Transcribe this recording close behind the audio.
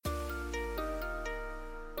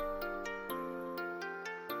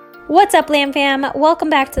What's up, Lamb Fam? Welcome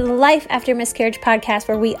back to the Life After Miscarriage podcast,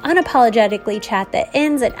 where we unapologetically chat the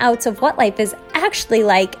ins and outs of what life is actually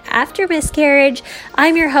like after miscarriage.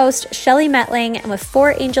 I'm your host, Shelly Metling, and with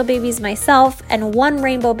 4 angel babies myself and 1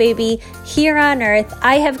 rainbow baby here on earth,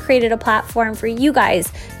 I have created a platform for you guys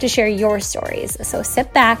to share your stories. So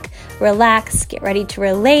sit back, relax, get ready to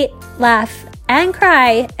relate, laugh, and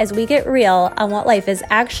cry as we get real on what life is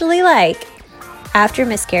actually like after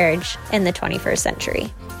miscarriage in the 21st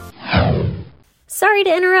century. Sorry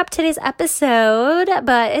to interrupt today's episode,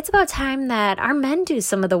 but it's about time that our men do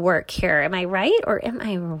some of the work here. Am I right or am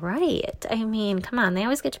I right? I mean, come on, they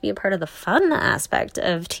always get to be a part of the fun aspect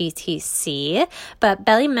of TTC, but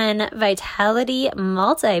Belly Men Vitality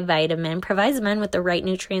Multivitamin provides men with the right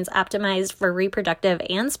nutrients optimized for reproductive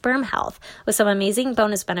and sperm health with some amazing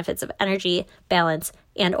bonus benefits of energy, balance,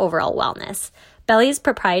 and overall wellness. Belly's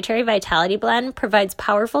proprietary Vitality Blend provides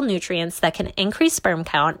powerful nutrients that can increase sperm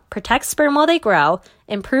count, protect sperm while they grow,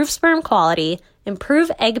 improve sperm quality,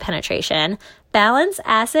 improve egg penetration, balance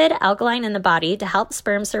acid alkaline in the body to help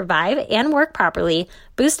sperm survive and work properly,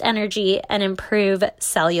 boost energy, and improve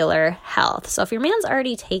cellular health. So if your man's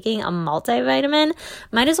already taking a multivitamin,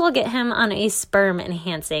 might as well get him on a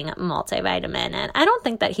sperm-enhancing multivitamin. And I don't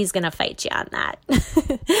think that he's going to fight you on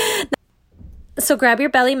that. So grab your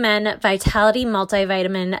Belly Men Vitality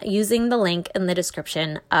Multivitamin using the link in the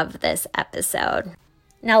description of this episode.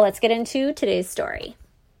 Now let's get into today's story.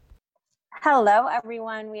 Hello,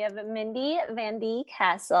 everyone. We have Mindy Vandy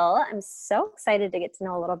Castle. I'm so excited to get to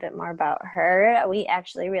know a little bit more about her. We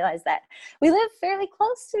actually realized that we live fairly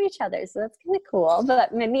close to each other, so that's kind of cool.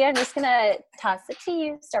 But Mindy, I'm just going to toss it to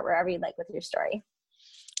you. Start wherever you'd like with your story.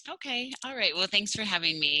 Okay. All right. Well, thanks for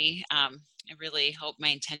having me. I really hope my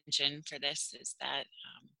intention for this is that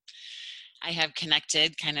I have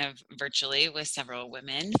connected kind of virtually with several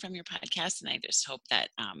women from your podcast, and I just hope that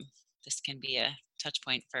this can be a touch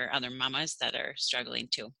point for other mamas that are struggling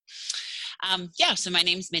too. So my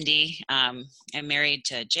name's Mindy. I'm married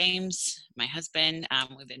to James, my husband.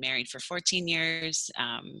 We've been married for 14 years,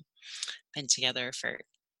 been together for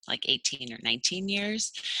like 18 or 19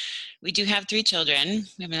 years. We do have 3 children.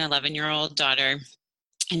 We have an 11-year-old daughter,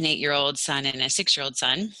 an 8-year-old son, and a 6-year-old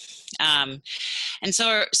son. And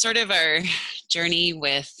so sort of our journey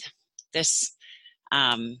with this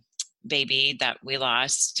baby that we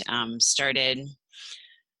lost started.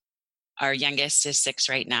 Our youngest is 6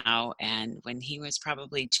 right now, and when he was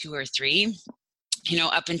probably 2 or 3,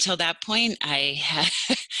 up until that point, I had,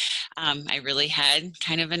 I really had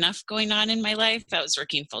kind of enough going on in my life. I was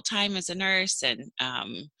working full time as a nurse, and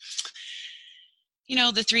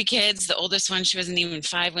the 3 kids, the oldest one, she wasn't even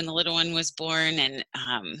 5 when the little one was born. And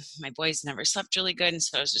my boys never slept really good. And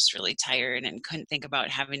so I was just really tired and couldn't think about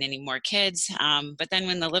having any more kids. But then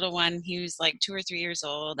when the little one, he was like 2 or 3 years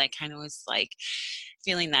old, I kind of was like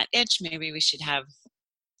feeling that itch. Maybe we should have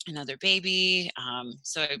another baby.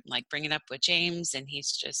 So I like bring it up with James, and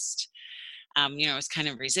he's just, was kind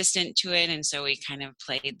of resistant to it. And so we kind of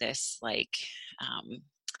played this like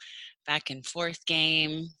back and forth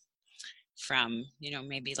game from,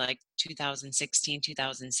 maybe like 2016,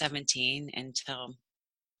 2017 until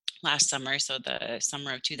last summer. So the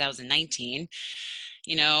summer of 2019,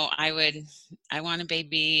 I want a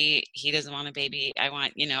baby. He doesn't want a baby. I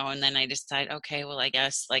want, and then I decide, okay, well, I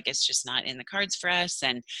guess like it's just not in the cards for us.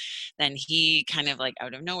 And then he kind of like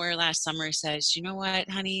out of nowhere last summer says, you know what,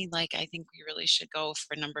 honey, like, I think we really should go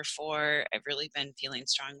for number 4. I've really been feeling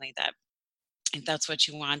strongly that if that's what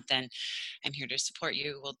you want, then I'm here to support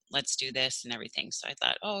you. Well, let's do this and everything. So I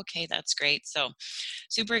thought, oh, okay, that's great. So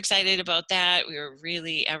super excited about that. We were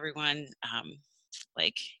really, everyone,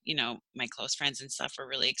 my close friends and stuff were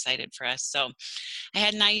really excited for us. So I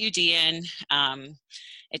had an IUD in.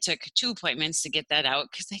 It took 2 appointments to get that out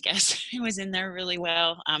because I guess it was in there really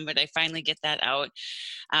well. But I finally get that out.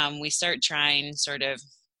 We start trying sort of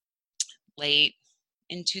late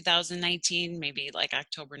in 2019, maybe like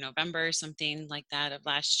October, November, something like that of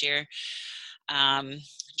last year.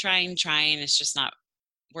 Trying, it's just not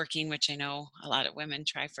working, which I know a lot of women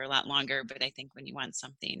try for a lot longer, but I think when you want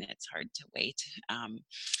something, it's hard to wait.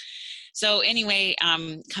 So anyway,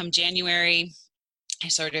 come January, I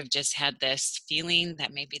sort of just had this feeling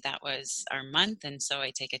that maybe that was our month. And so I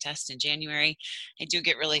take a test in January. I do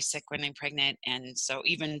get really sick when I'm pregnant. And so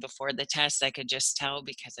even before the test, I could just tell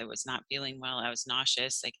because I was not feeling well. I was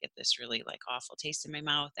nauseous. I get this really like awful taste in my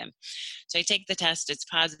mouth. And so I take the test. It's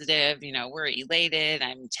positive. We're elated.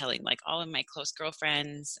 I'm telling like all of my close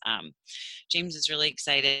girlfriends. James is really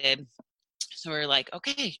excited. So we're like,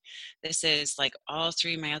 okay, this is like all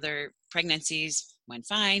 3 of my other pregnancies went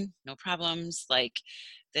fine, no problems. Like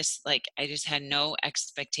this, like, I just had no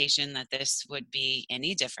expectation that this would be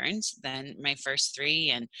any different than my first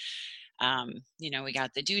three. And we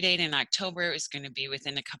got the due date in October. It was going to be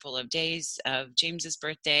within a couple of days of James's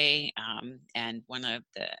birthday, and one of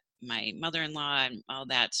my mother-in-law and all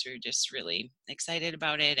that. So we're just really excited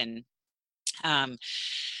about it. And um,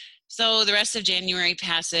 so the rest of January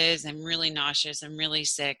passes. I'm really nauseous. I'm really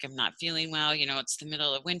sick. I'm not feeling well. It's the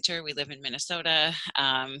middle of winter. We live in Minnesota.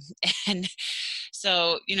 And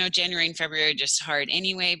so, January and February are just hard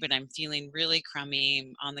anyway, but I'm feeling really crummy.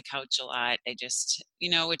 I'm on the couch a lot. I just,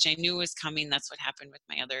 which I knew was coming. That's what happened with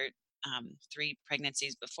my other 3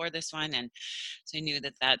 pregnancies before this one. And so I knew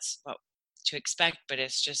that that's what to expect, but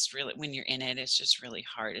it's just really, when you're in it, it's just really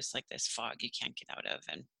hard. It's like this fog you can't get out of.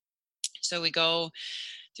 And so we go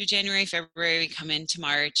through January, February, we come into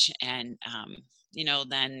March, and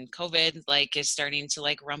then COVID is starting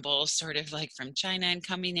to rumble, sort of from China and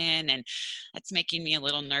coming in, and that's making me a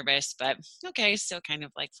little nervous, but okay, still kind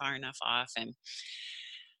of far enough off. And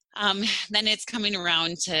then it's coming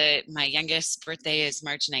around to my youngest birthday is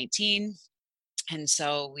March 19, and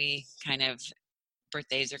so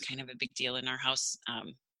birthdays are kind of a big deal in our house.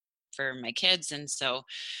 For my kids. And so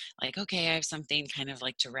okay, I have something kind of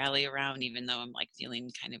to rally around, even though I'm feeling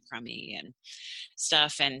kind of crummy and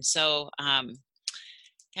stuff. And so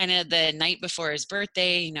kind of the night before his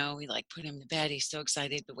birthday, we put him to bed. He's so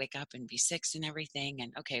excited to wake up and be 6 and everything.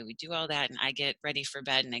 And okay, we do all that, and I get ready for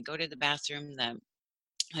bed, and I go to the bathroom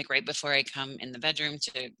right before I come in the bedroom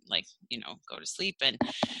to go to sleep. And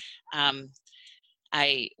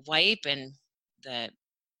I wipe, and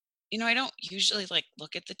I don't usually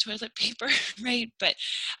look at the toilet paper, right? But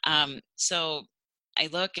so I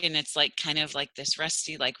look, and it's kind of this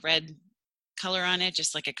rusty red color on it,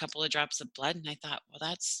 just a couple of drops of blood. And I thought, well,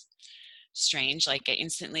 that's strange. I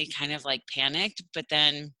instantly kind of panicked. But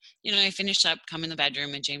then, I finish up, come in the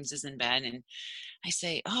bedroom, and James is in bed, and I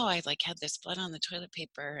say, oh, I had this blood on the toilet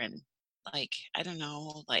paper, and I don't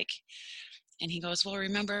know, and he goes, well,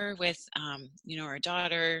 remember with our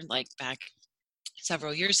daughter, back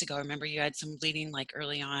several years ago, remember you had some bleeding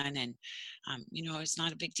early on, and it's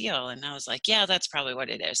not a big deal. And I was like, yeah, that's probably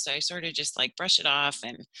what it is. So I sort of just brush it off.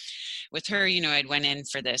 And with her, I'd went in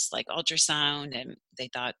for this ultrasound, and they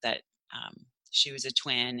thought that she was a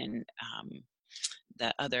twin, and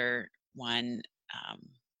the other one,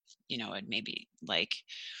 had maybe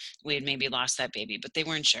we had maybe lost that baby, but they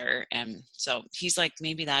weren't sure. And so he's like,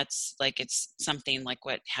 maybe that's it's something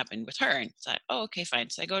what happened with her. And so oh, okay, fine.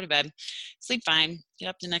 So I go to bed, sleep fine, get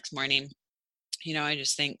up the next morning. I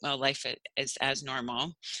just think, well, life is as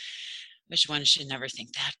normal, which one should never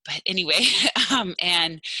think that. But anyway,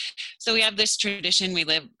 and so we have this tradition. We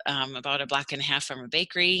live about a block and a half from a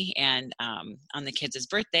bakery, and on the kids'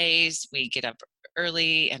 birthdays, we get up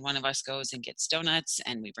early, and one of us goes and gets donuts,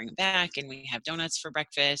 and we bring them back, and we have donuts for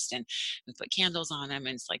breakfast, and we put candles on them,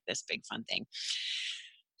 and it's this big fun thing.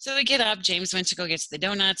 So we get up, James went to go get the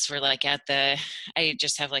donuts. We're I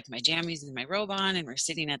just have my jammies and my robe on, and we're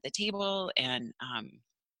sitting at the table, and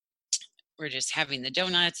we're just having the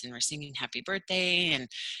donuts, and we're singing happy birthday. And,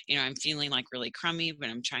 I'm feeling really crummy, but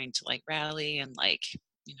I'm trying to rally and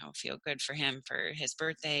feel good for him for his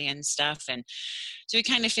birthday and stuff. And so we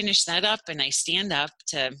kind of finish that up, and I stand up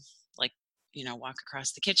to walk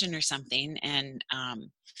across the kitchen or something. And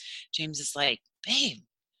James is like, babe.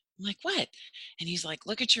 I'm like, what? And he's like,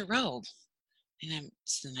 look at your robe. And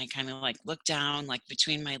I kind of look down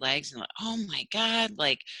between my legs, and oh my God,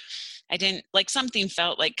 I didn't something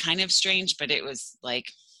felt kind of strange, but it was I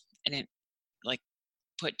didn't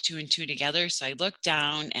put 2 and 2 together. So I looked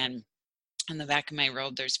down, and on the back of my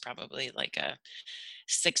robe, there's probably a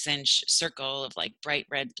 6-inch circle of bright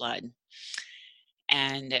red blood.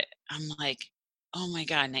 And I'm like, oh my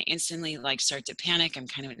God. And I instantly start to panic. I'm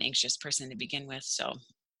kind of an anxious person to begin with. So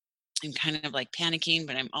I'm kind of panicking,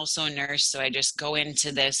 but I'm also a nurse. So I just go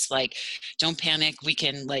into this, don't panic. We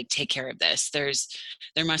can take care of this.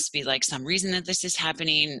 There must be some reason that this is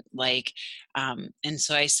happening. And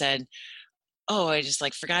so I said, oh, I just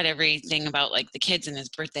forgot everything about the kids and his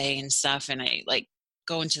birthday and stuff. And I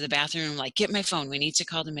go into the bathroom, get my phone. We need to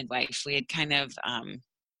call the midwife. We had kind of,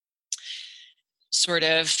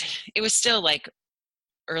 it was still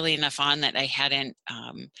early enough on that I hadn't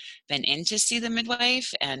been in to see the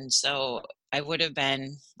midwife. And so I would have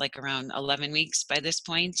been around 11 weeks by this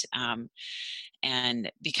point.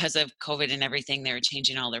 And because of COVID and everything, they were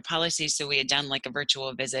changing all their policies. So we had done a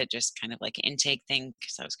virtual visit, just kind of an intake thing,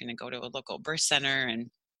 because I was going to go to a local birth center, and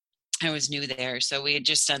I was new there. So we had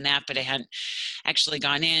just done that, but I hadn't actually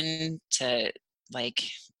gone in to like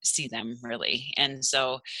see them really. And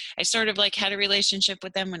so I sort of like had a relationship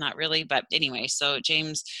with them, but not really. But anyway, so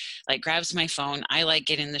James like grabs my phone. I like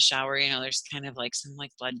get in the shower, there's kind of like some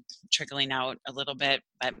like blood trickling out a little bit,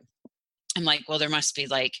 but I'm like, well, there must be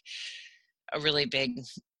like a really big,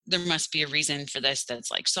 there must be a reason for this that's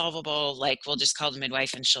like solvable. Like, we'll just call the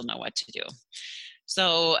midwife and she'll know what to do.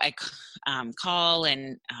 So I call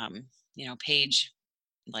and, Paige,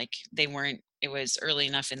 like it was early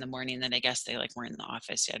enough in the morning that I guess they like weren't in the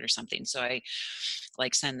office yet or something. So I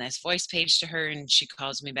like send this voice page to her and she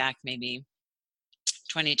calls me back maybe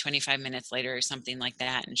 20, 25 minutes later or something like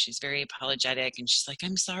that. And she's very apologetic. And she's like,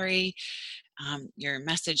 I'm sorry. Your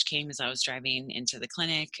message came as I was driving into the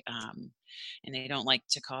clinic. And they don't like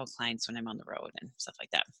to call clients when I'm on the road and stuff like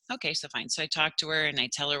that. Okay, so fine. So I talk to her and I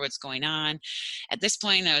tell her what's going on. At this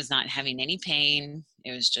point, I was not having any pain.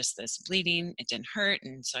 It was just this bleeding. It didn't hurt.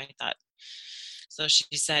 And so I thought, so she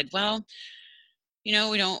said, well,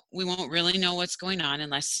 we won't really know what's going on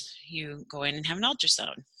unless you go in and have an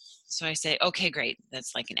ultrasound. So I say, okay, great.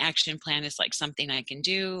 That's like an action plan. It's like something I can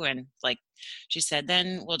do. And like she said,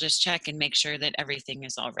 then we'll just check and make sure that everything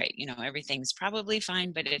is all right. Everything's probably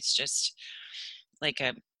fine, but it's just like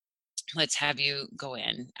let's have you go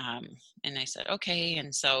in. And I said, okay.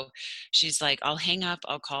 And so she's like, I'll hang up.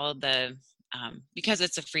 I'll call because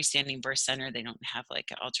it's a freestanding birth center, they don't have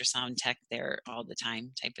like an ultrasound tech there all the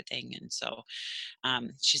time type of thing. And so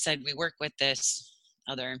she said, we work with this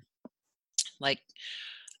other like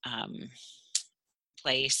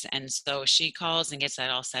place. And so she calls and gets that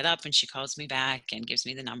all set up and she calls me back and gives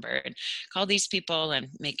me the number and call these people and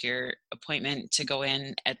make your appointment to go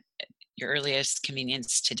in at your earliest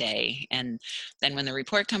convenience today. And then when the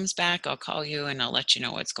report comes back, I'll call you and I'll let you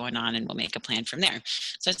know what's going on and we'll make a plan from there.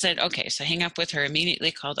 So I said, okay, so hang up with her,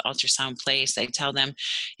 immediately call the ultrasound place. I tell them,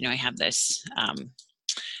 I have this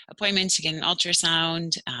appointment to get an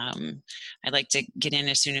ultrasound. I'd like to get in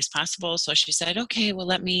as soon as possible. So she said, okay, well,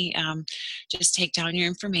 let me just take down your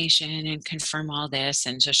information and confirm all this.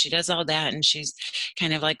 And so she does all that and she's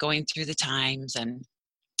kind of like going through the times and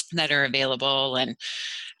that are available. And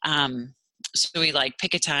so we like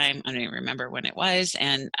pick a time. I don't even remember when it was.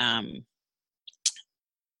 And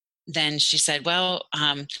then she said, well,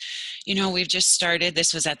 we've just started.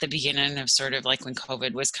 This was at the beginning of sort of like when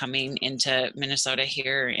COVID was coming into Minnesota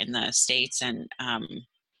here in the States. And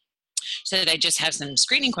said, I just have some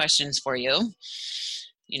screening questions for you.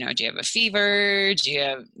 Do you have a fever? Do you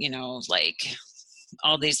have, like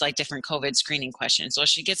all these like different COVID screening questions? Well,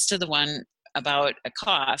 she gets to the one about a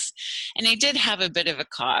cough. And I did have a bit of a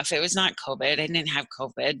cough. It was not COVID. I didn't have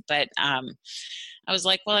COVID, but I was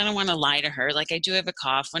like, well, I don't want to lie to her. Like, I do have a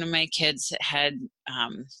cough. One of my kids had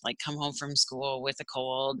like come home from school with a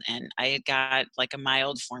cold and I had got like a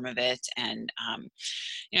mild form of it. And,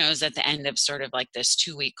 it was at the end of sort of like this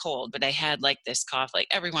 2-week cold, but I had like this cough, like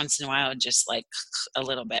every once in a while, just like a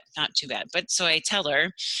little bit, not too bad. But so I tell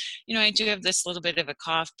her, I do have this little bit of a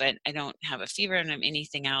cough, but I don't have a fever and I'm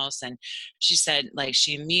anything else. And she said, like,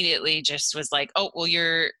 she immediately just was like, oh, well,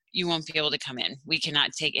 you won't be able to come in. We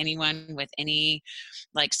cannot take anyone with any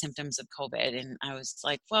like symptoms of COVID. And I was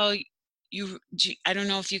like, well, I don't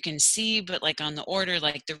know if you can see, but like on the order,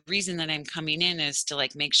 like the reason that I'm coming in is to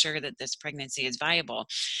like make sure that this pregnancy is viable.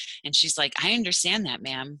 And she's like, I understand that,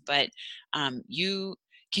 ma'am, but you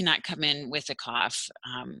cannot come in with a cough.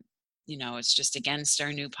 It's just against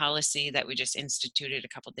our new policy that we just instituted a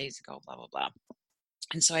couple days ago, blah, blah, blah.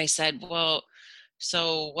 And so I said, well,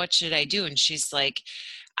 so what should I do? And she's like,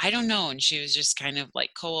 I don't know. And she was just kind of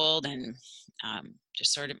like cold and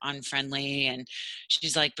just sort of unfriendly. And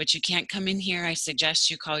she's like, but you can't come in here. I suggest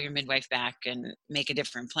you call your midwife back and make a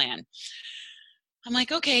different plan. I'm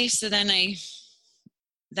like, okay. So then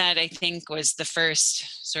that I think was the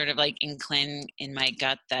first sort of like inkling in my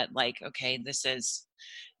gut that like, okay, this is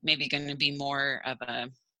maybe going to be more of a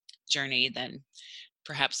journey than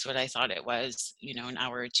perhaps what I thought it was, an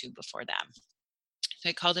hour or two before that. So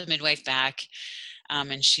I called the midwife back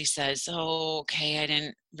and she says, oh, okay, I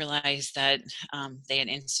didn't realize that they had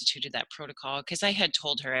instituted that protocol because I had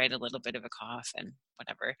told her I had a little bit of a cough and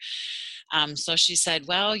whatever. So she said,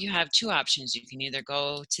 well, you have two options. You can either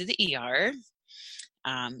go to the ER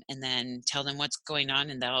and then tell them what's going on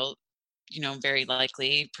and they'll, very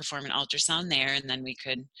likely perform an ultrasound there and then we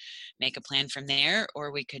could make a plan from there, or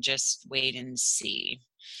we could just wait and see.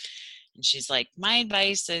 And she's like, my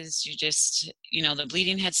advice is you just, the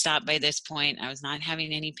bleeding had stopped by this point. I was not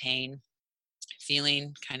having any pain,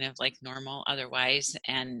 feeling kind of like normal otherwise.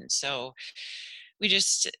 And so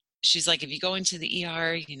she's like, if you go into the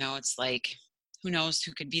ER, it's like, who knows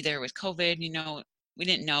who could be there with COVID, we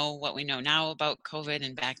didn't know what we know now about COVID.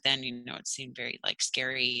 And back then, it seemed very like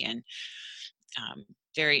scary and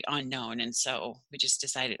very unknown. And so we just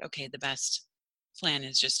decided, okay, the best plan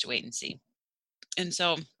is just to wait and see. And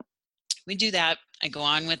so we do that. I go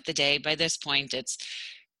on with the day. By this point, it's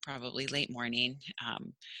probably late morning.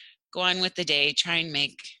 Go on with the day, try and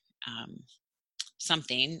make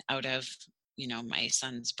something out of, my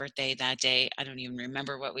son's birthday that day. I don't even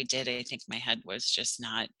remember what we did. I think my head was just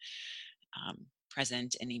not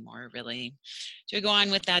present anymore, really. So we go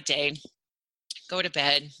on with that day, go to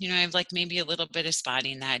bed. I have like maybe a little bit of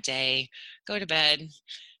spotting that day, go to bed,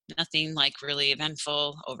 nothing like really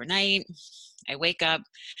eventful overnight. I wake up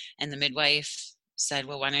and the midwife said,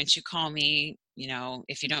 well, why don't you call me?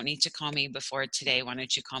 If you don't need to call me before today, why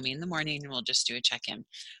don't you call me in the morning and we'll just do a check-in.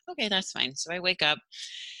 Okay, that's fine. So I wake up,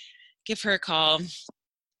 give her a call,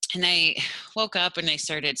 and I woke up and I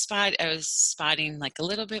was spotting like a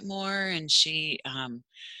little bit more, and she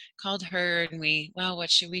called her and what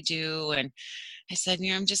should we do? And I said,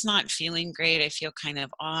 I'm just not feeling great. I feel kind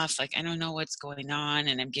of off. Like, I don't know what's going on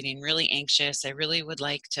and I'm getting really anxious. I really would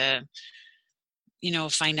like to,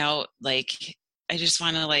 find out, like, I just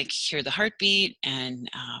want to like hear the heartbeat and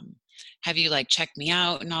have you like check me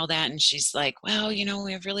out and all that. And she's like, well,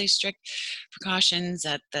 we have really strict precautions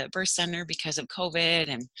at the birth center because of COVID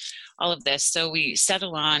and all of this. So we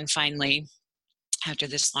settle on finally, after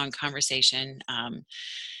this long conversation,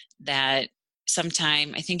 that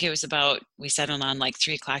sometime, I think it was we settled on like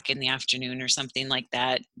 3:00 in the afternoon or something like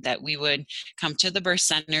that we would come to the birth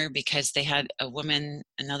center because they had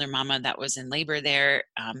another mama that was in labor there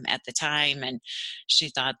at the time. And she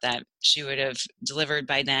thought that she would have delivered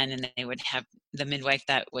by then, and they would have the midwife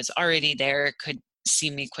that was already there could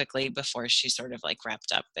see me quickly before she sort of like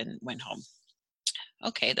wrapped up and went home.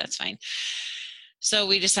 Okay, that's fine. So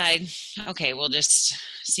we decide, okay, we'll just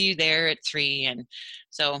see you there at 3. And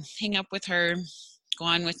so hang up with her, go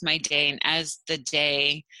on with my day. And as the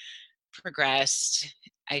day progressed,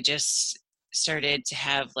 I just started to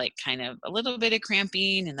have like kind of a little bit of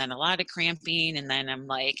cramping and then a lot of cramping. And then I'm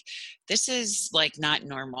like, this is like not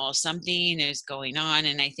normal. Something is going on.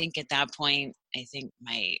 And I think at that point, I think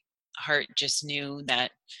my heart just knew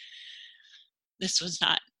that this was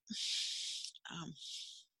not,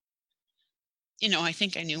 I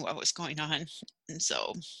think I knew what was going on. And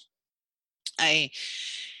so I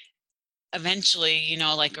eventually,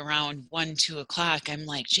 like around 1-2 o'clock, I'm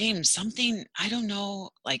like, James, I don't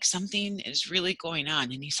know, like something is really going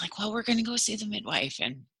on. And he's like, well, we're going to go see the midwife.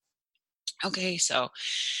 And okay, so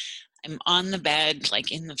I'm on the bed,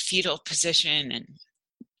 like in the fetal position, and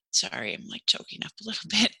sorry, I'm like choking up a little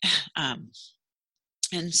bit.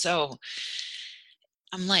 And so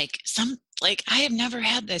I'm like, I have never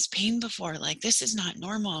had this pain before. Like, this is not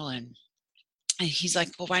normal. And he's like,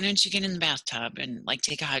 well, why don't you get in the bathtub and like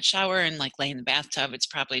take a hot shower and like lay in the bathtub? It's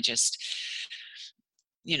probably just,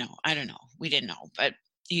 I don't know. We didn't know, but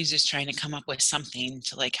he's just trying to come up with something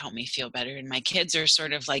to like help me feel better. And my kids are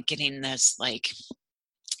sort of like getting this like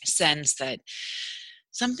sense that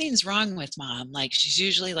something's wrong with mom. Like, she's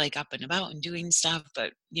usually like up and about and doing stuff,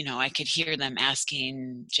 but I could hear them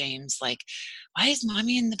asking James, like, why is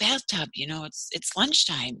mommy in the bathtub? It's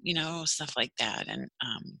lunchtime, stuff like that. And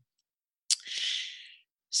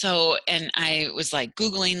so, and I was like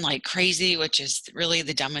Googling like crazy, which is really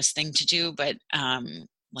the dumbest thing to do, but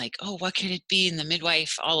like, oh, what could it be? And the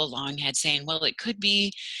midwife all along had saying, well, it could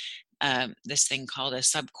be this thing called a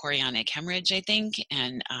subchorionic hemorrhage, I think.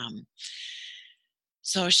 And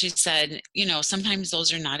so she said, sometimes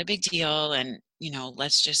those are not a big deal. And,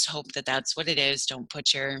 let's just hope that that's what it is. Don't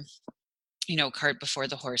put your, cart before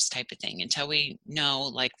the horse type of thing until we know,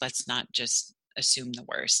 like, let's not just assume the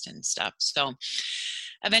worst and stuff. So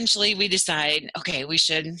eventually we decide, okay, I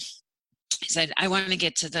said, I want to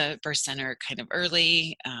get to the birth center kind of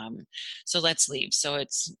early. So let's leave. So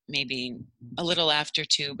it's maybe a little after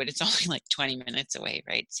 2, but it's only like 20 minutes away.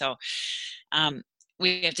 Right. So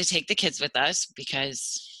we have to take the kids with us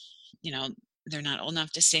because, they're not old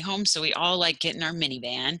enough to stay home. So we all like get in our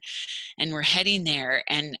minivan and we're heading there.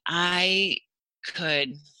 And I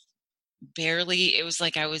could barely, it was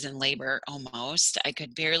like I was in labor almost. I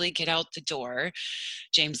could barely get out the door.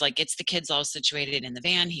 James like gets the kids all situated in the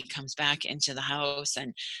van. He comes back into the house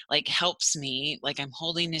and like helps me, like I'm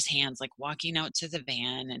holding his hands, like walking out to the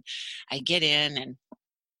van. And I get in and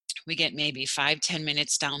we get maybe 5-10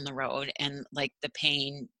 minutes down the road, and like the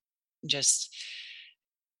pain just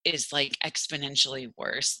is like exponentially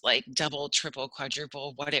worse, like double, triple,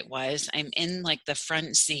 quadruple what it was. I'm in like the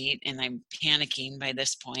front seat and I'm panicking by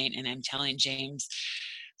this point, and I'm telling James,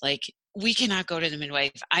 like, we cannot go to the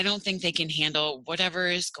midwife. I don't think they can handle whatever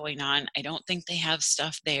is going on. I don't think they have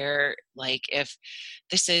stuff there. Like if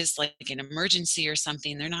this is like an emergency or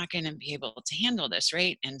something, they're not going to be able to handle this,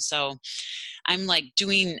 right? And so I'm like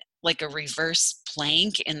doing like a reverse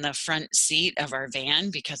plank in the front seat of our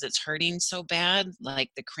van because it's hurting so bad. Like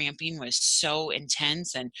the cramping was so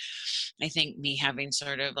intense. And I think me having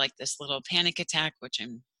sort of like this little panic attack, which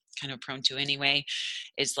I'm kind of prone to anyway,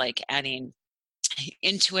 is like adding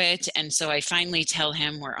into it. And so I finally tell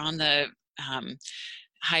him, we're on the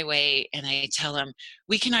highway, and I tell him,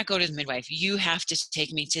 we cannot go to the midwife. You have to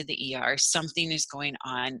take me to the ER. Something is going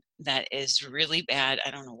on that is really bad.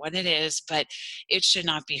 I don't know what it is, but it should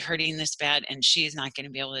not be hurting this bad, and she's not going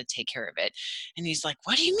to be able to take care of it. And he's like,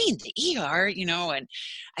 what do you mean, the ER? And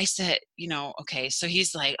I said, okay. So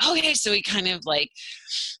he's like, okay. So he kind of like,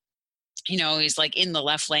 he's like in the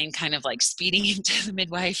left lane, kind of like speeding into the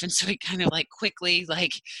midwife. And so he kind of like quickly,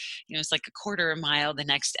 like, it's like a quarter of a mile, the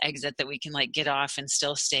next exit that we can like get off and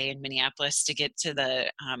still stay in Minneapolis to get to the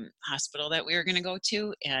hospital that we were going to go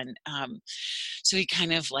to. And so he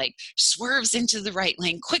kind of like swerves into the right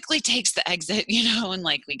lane, quickly takes the exit, and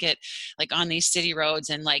like we get like on these city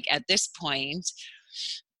roads. And like at this point,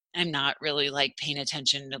 I'm not really like paying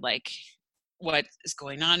attention to like what is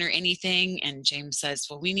going on or anything. And James says,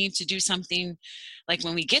 well, we need to do something. Like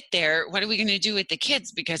when we get there, what are we going to do with the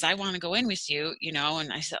kids? Because I want to go in with you,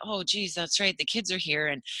 And I said, oh, geez, that's right. The kids are here.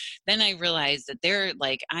 And then I realized that they're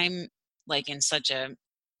like, I'm like in such a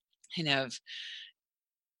kind of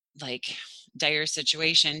like dire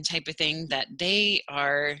situation type of thing that they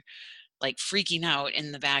are like freaking out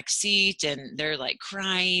in the back seat and they're like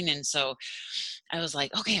crying. And so I was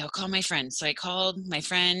like, okay, I'll call my friend. So I called my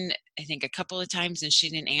friend, I think a couple of times, and she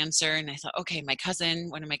didn't answer. And I thought, okay,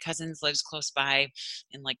 one of my cousins lives close by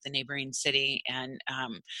in like the neighboring city. And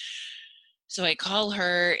so I call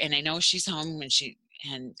her, and I know she's home, and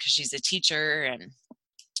because she's a teacher and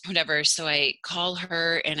whatever. So I call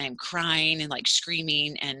her, and I'm crying and like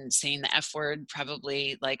screaming and saying the F word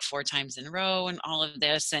probably like 4 times in a row and all of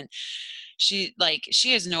this. And she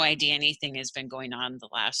has no idea anything has been going on the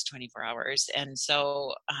last 24 hours. And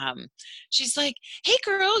so she's like, hey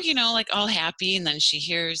girl, like all happy. And then she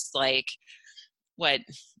hears like what,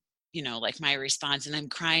 like my response, and I'm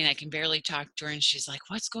crying. I can barely talk to her. And she's like,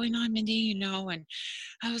 what's going on, Mindy? And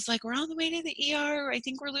I was like, we're on the way to the ER. I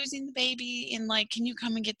think we're losing the baby. And like, can you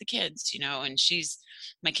come and get the kids? And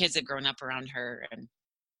my kids have grown up around her, and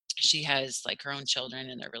she has like her own children,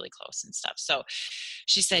 and they're really close and stuff. So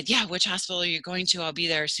she said, yeah, which hospital are you going to? I'll be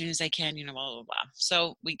there as soon as I can, blah, blah, blah.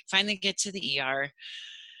 So we finally get to the ER.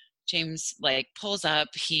 James like pulls up,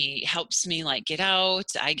 he helps me like get out.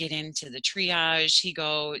 I get into the triage.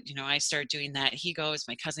 I start doing that. He goes,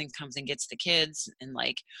 my cousin comes and gets the kids. And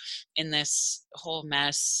like in this whole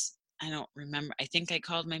mess, I don't remember. I think I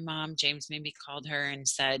called my mom. James maybe called her and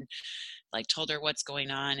said, like told her what's going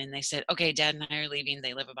on. And they said, okay, Dad and I are leaving.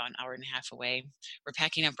 They live about an hour and a half away. We're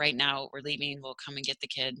packing up right now. We're leaving. We'll come and get the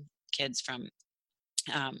kids from,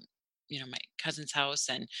 my cousin's house,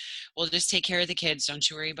 and we'll just take care of the kids. Don't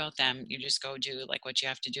you worry about them. You just go do like what you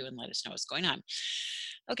have to do and let us know what's going on.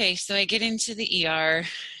 Okay. So I get into the ER,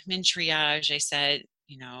 I'm in triage. I said,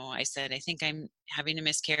 I think I'm having a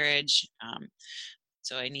miscarriage.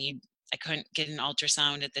 So I couldn't get an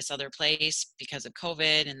ultrasound at this other place because of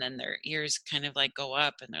COVID. And then their ears kind of like go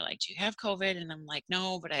up, and they're like, do you have COVID? And I'm like,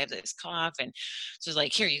 no, but I have this cough. And so it's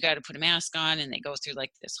like, here, you got to put a mask on. And they go through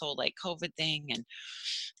like this whole like COVID thing. And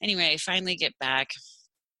anyway, I finally get back.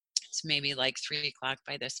 It's maybe like 3:00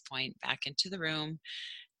 by this point, back into the room.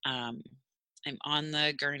 I'm on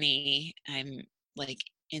the gurney. I'm like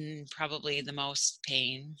in probably the most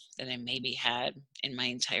pain that I maybe had in my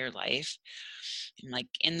entire life. I'm like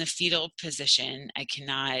in the fetal position. I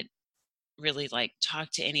cannot really like talk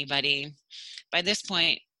to anybody. By this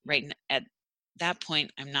point, right at that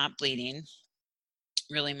point, I'm not bleeding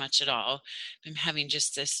really much at all. I'm having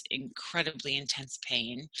just this incredibly intense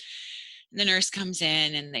pain. The nurse comes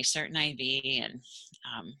in and they start an IV and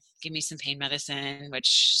give me some pain medicine,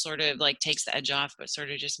 which sort of like takes the edge off, but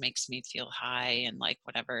sort of just makes me feel high and like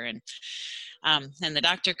whatever. And then the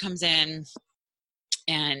doctor comes in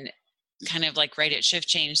and kind of like right at shift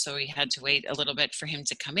change. So we had to wait a little bit for him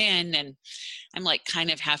to come in, and I'm like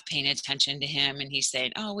kind of half paying attention to him. And he's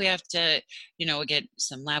saying, oh, we have to, we'll get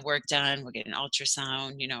some lab work done. We'll get an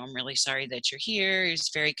ultrasound. I'm really sorry that you're here.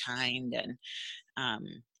 He's very kind. And,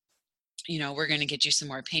 we're going to get you some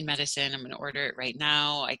more pain medicine. I'm going to order it right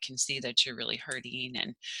now. I can see that you're really hurting.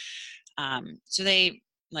 And so they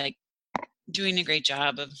like doing a great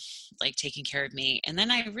job of like taking care of me. And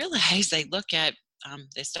then I realized I look at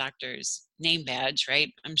this doctor's name badge,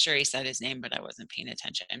 right? I'm sure he said his name, but I wasn't paying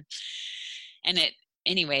attention. And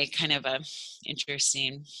anyway, kind of a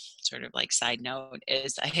interesting sort of like side note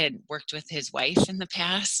is I had worked with his wife in the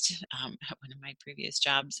past at one of my previous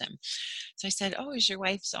jobs. And so I said, "Oh, is your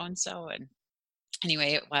wife so-and-so?" And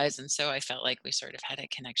anyway, it was. And so I felt like we sort of had a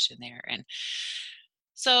connection there. And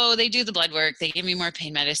so they do the blood work. They give me more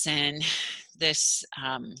pain medicine. This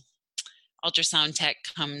ultrasound tech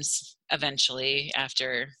comes eventually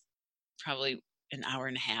after probably an hour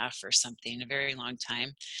and a half or something, a very long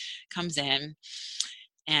time, comes in,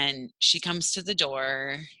 and she comes to the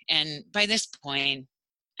door. And by this point,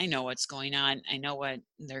 I know what's going on. I know what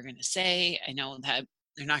they're going to say. I know that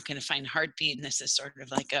they're not going to find heartbeat, and this is sort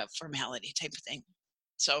of like a formality type of thing.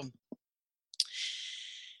 So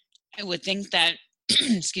I would think that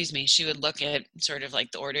excuse me, she would look at sort of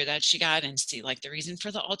like the order that she got and see like the reason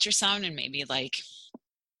for the ultrasound, and maybe like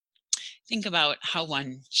think about how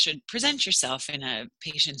one should present yourself in a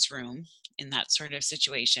patient's room in that sort of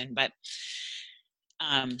situation. But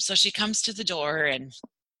so she comes to the door, and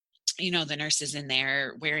the nurse is in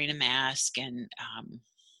there wearing a mask, and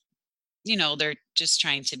they're just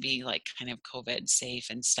trying to be like kind of COVID safe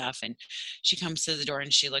and stuff. And she comes to the door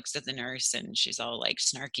and she looks at the nurse, and she's all like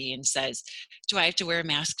snarky and says, "Do I have to wear a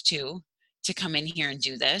mask too to come in here and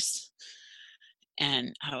do this?"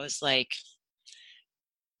 And I was like,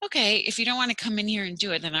 "Okay, if you don't want to come in here and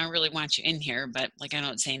do it, then I don't really want you in here." But like, I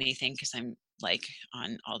don't say anything because I'm like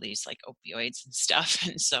on all these like opioids and stuff.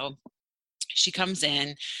 And so she comes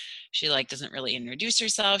in, she like doesn't really introduce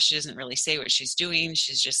herself. She doesn't really say what she's doing.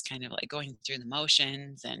 She's just kind of like going through the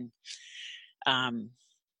motions, and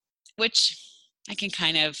which I can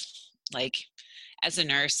kind of like, as a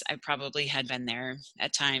nurse, I probably had been there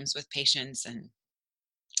at times with patients,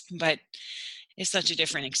 but it's such a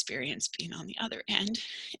different experience being on the other end.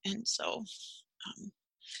 And so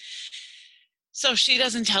so she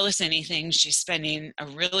doesn't tell us anything. She's spending a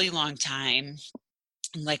really long time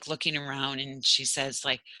like looking around, and she says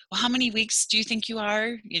like, "Well, how many weeks do you think you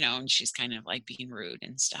are?" And she's kind of like being rude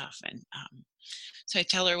and stuff. And so I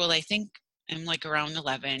tell her, "Well, I think I'm like around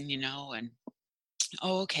 11, and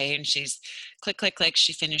oh, okay." And she's click, click, click.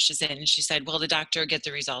 She finishes it, and she said, "Well, the doctor will get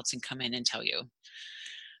the results and come in and tell you."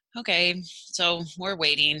 Okay, so we're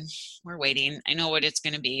waiting. I know what it's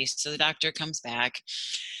going to be. So the doctor comes back.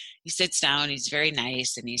 He sits down. He's very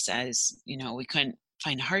nice, and he says, "We couldn't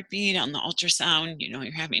find a heartbeat on the ultrasound.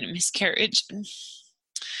 You're having a miscarriage. And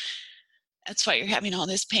that's why you're having all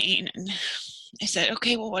this pain." And I said,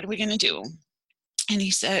 "Okay, well, what are we going to do?" And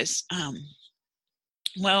he says,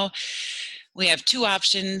 "Well, we have two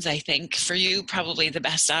options, I think, for you. Probably the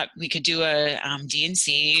best we could do a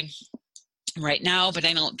D&C right now, but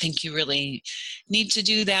I don't think you really need to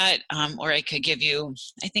do that. Or I could give you,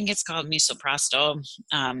 I think it's called misoprostol,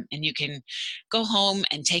 and you can go home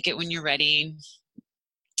and take it when you're ready.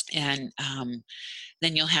 And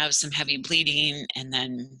then you'll have some heavy bleeding, and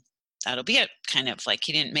then that'll be it." Kind of like,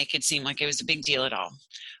 he didn't make it seem like it was a big deal at all.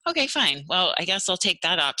 Okay, fine. Well, I guess I'll take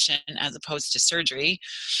that option as opposed to surgery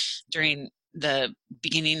during the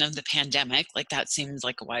beginning of the pandemic. Like, that seems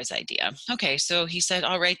like a wise idea. Okay, so he said,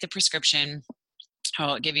 "I'll write the prescription.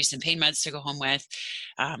 I'll give you some pain meds to go home with."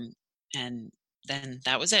 And then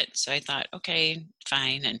that was it. So I thought, okay,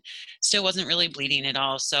 fine. And still wasn't really bleeding at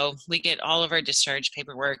all. So we get all of our discharge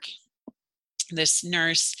paperwork. This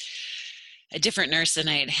nurse, a different nurse than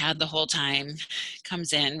I had had the whole time,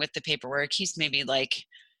 comes in with the paperwork. He's maybe like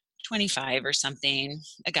 25 or something,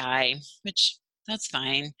 a guy, which that's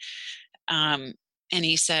fine. And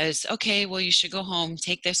he says, "Okay, well, you should go home,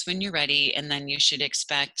 take this when you're ready, and then you should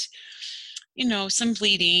expect, some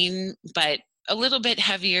bleeding, but a little bit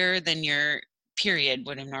heavier than your period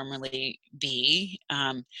would normally be.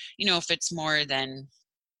 If it's more than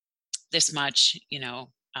this much,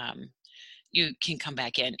 you can come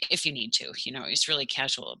back in if you need to." He's really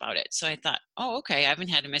casual about it. So I thought, oh, okay, I haven't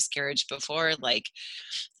had a miscarriage before. Like,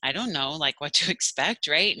 I don't know, like, what to expect,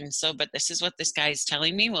 right? And so, but this is what this guy's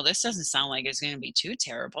telling me. Well, this doesn't sound like it's going to be too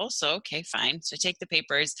terrible. So, okay, fine. So I take the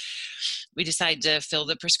papers. We decide to fill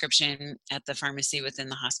the prescription at the pharmacy within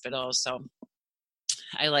the hospital. So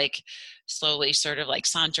I like slowly sort of like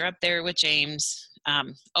saunter up there with James.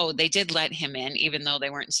 They did let him in, even though they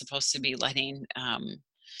weren't supposed to be letting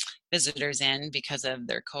visitors in because of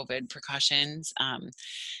their COVID precautions.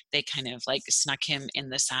 They kind of like snuck him in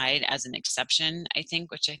the side as an exception, I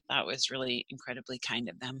think, which I thought was really incredibly kind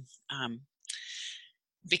of them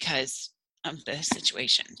because of the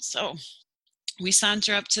situation. So we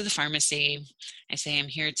saunter up to the pharmacy. I say, "I'm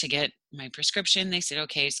here to get my prescription. They said,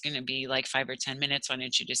 okay, it's going to be like 5 or 10 minutes. Why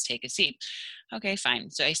don't you just take a seat? Okay, fine.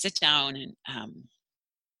 So I sit down and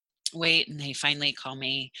wait, and they finally call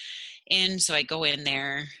me in. So I go in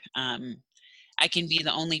there. I can be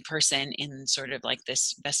the only person in sort of like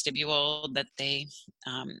this vestibule that they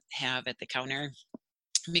have at the counter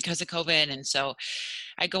because of COVID. And so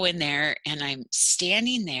I go in there and I'm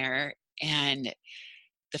standing there, and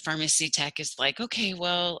the pharmacy tech is like, okay,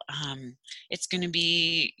 well, it's going to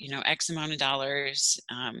be, X amount of dollars.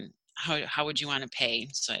 How would you want to pay?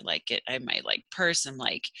 So I like it. I have my like purse. I'm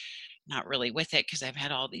like not really with it because I've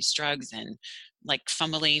had all these drugs, and like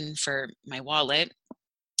fumbling for my wallet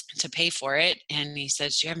to pay for it. And he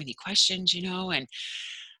says, do you have any questions, And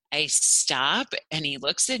I stop, and he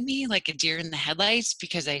looks at me like a deer in the headlights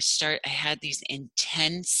because I had these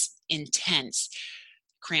intense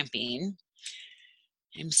cramping.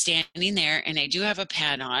 I'm standing there, and I do have a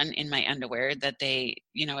pad on in my underwear that they,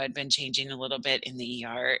 had been changing a little bit in the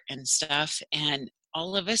ER and stuff. And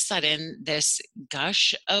all of a sudden, this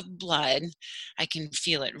gush of blood, I can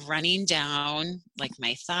feel it running down like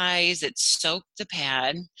my thighs. It soaked the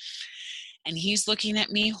pad. And he's looking at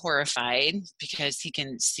me horrified because he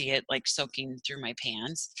can see it like soaking through my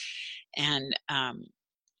pants. And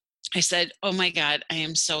I said, oh my God, I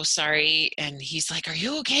am so sorry. And he's like, are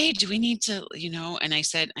you okay? Do we need to, And I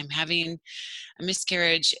said, I'm having a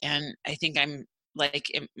miscarriage, and I think I'm like,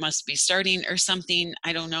 it must be starting or something.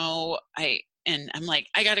 I don't know. I'm like,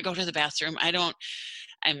 I got to go to the bathroom.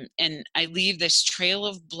 And I leave this trail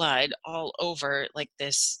of blood all over, like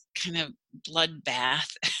this kind of blood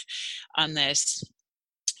bath on this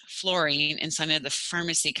flooring inside of the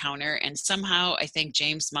pharmacy counter. And somehow I think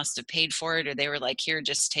James must have paid for it, or they were like, here,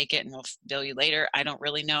 just take it and we'll bill you later. I don't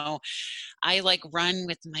really know. I like run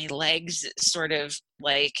with my legs sort of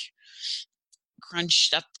like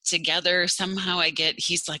crunched up together. Somehow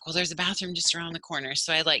he's like, well, there's a bathroom just around the corner.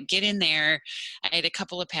 So I like get in there. I had a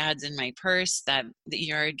couple of pads in my purse that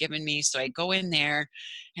the ER had given me. So I go in there,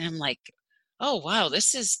 and I'm like, oh, wow,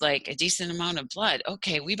 this is like a decent amount of blood.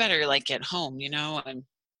 Okay, we better like get home, And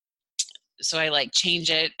so I like change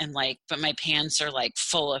it, and like, but my pants are like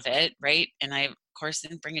full of it, right? And I, of course,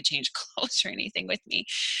 didn't bring a change of clothes or anything with me.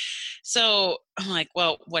 So I'm like,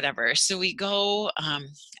 well, whatever. So we go,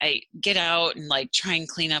 I get out and like try and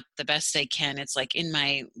clean up the best I can. It's like in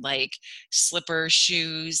my like slipper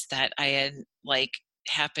shoes that I had like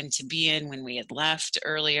happened to be in when we had left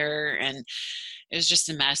earlier. And it was just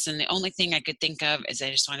a mess. And the only thing I could think of is I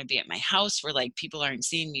just want to be at my house where like people aren't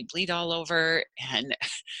seeing me bleed all over. And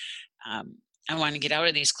I want to get out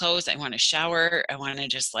of these clothes. I want to shower. I want to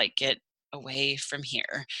just like get away from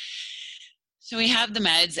here. So we have the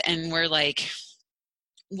meds, and we're like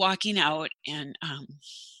walking out, and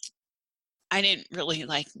I didn't really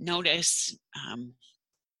like notice,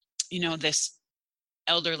 this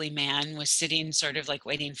elderly man was sitting sort of like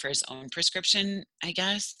waiting for his own prescription, I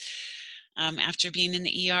guess, after being in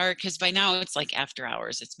the ER, because by now it's like after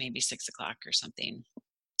hours. It's maybe 6 o'clock or something.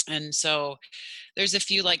 And so there's a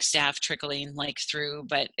few like staff trickling like through,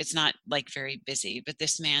 but it's not like very busy. But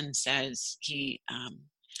this man says he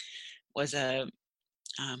was a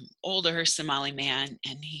older Somali man,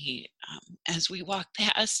 and he, as we walk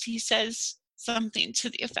past, he says something to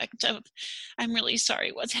the effect of, I'm really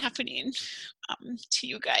sorry what's happening to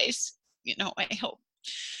you guys. I hope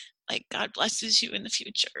like God blesses you in the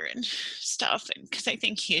future and stuff. And because I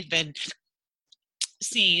think he had been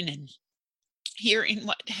seeing and hearing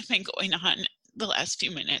what had been going on the last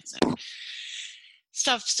few minutes and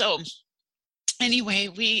stuff. So anyway,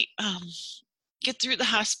 we get through the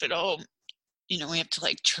hospital. We have to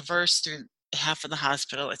like traverse through half of the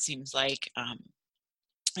hospital, it seems like.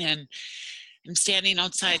 And I'm standing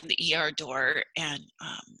outside the ER door, and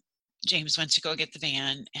James went to go get the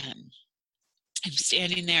van, and I'm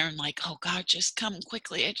standing there and like, oh God, just come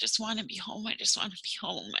quickly. I just want to be home. I just want to be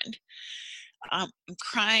home. And I'm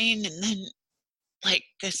crying, and then like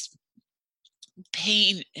this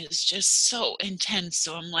pain is just so intense.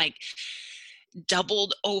 So I'm like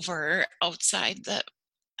doubled over outside the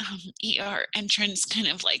ER entrance, kind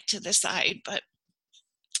of like to the side,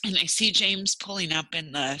 and I see James pulling up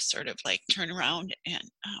in the sort of like turnaround, and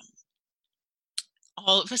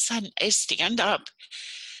all of a sudden I stand up,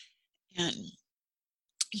 and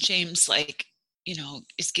James like,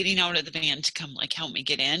 is getting out of the van to come like help me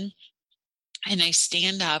get in. And I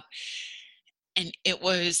stand up, and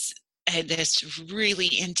I had this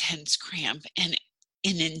really intense cramp, and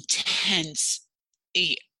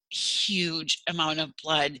a huge amount of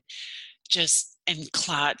blood and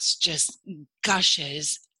clots just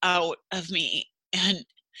gushes out of me. And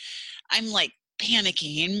I'm like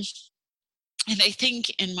panicking, And I think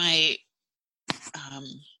in my um,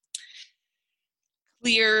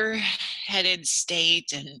 clear-headed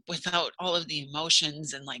state and without all of the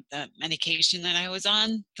emotions and like the medication that I was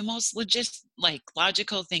on, the most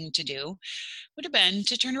logical thing to do would have been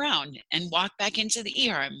to turn around and walk back into the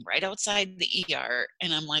ER. I'm right outside the ER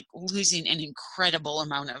and I'm like losing an incredible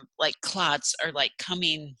amount of like clots are like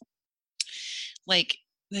coming. Like,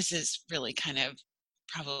 this is really kind of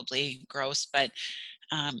probably gross, but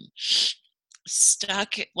um,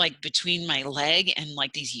 stuck like between my leg and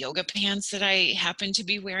like these yoga pants that I happened to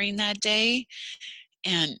be wearing that day.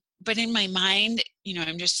 And but in my mind,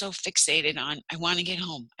 I'm just so fixated on I want to get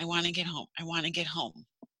home. I want to get home. I want to get home.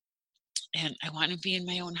 And I want to be in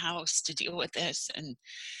my own house to deal with this. And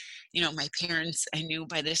my parents, I knew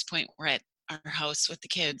by this point, were at our house with the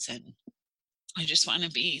kids, and I just want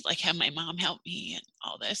to be like have my mom help me and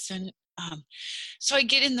all this. And so I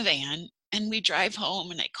get in the van and we drive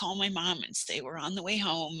home, and I call my mom and say we're on the way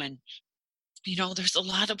home, and there's a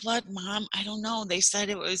lot of blood, Mom. I don't know. They said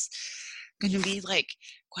it was going to be like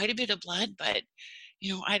quite a bit of blood, but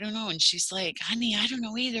I don't know. And she's like, honey, I don't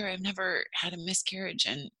know either. I've never had a miscarriage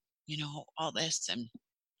and all this. And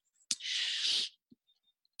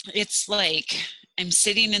it's like I'm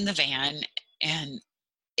sitting in the van, and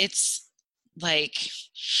it's like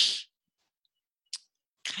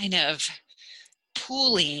kind of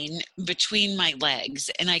pooling between my legs,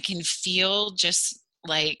 and I can feel just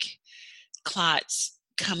like clots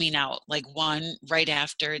coming out, like one right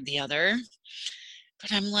after the other.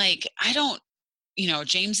 But I'm like, I don't,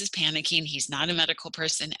 James is panicking. He's not a medical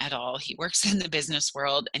person at all. He works in the business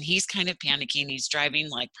world, and he's kind of panicking. He's driving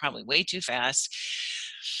like probably way too fast.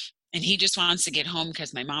 And he just wants to get home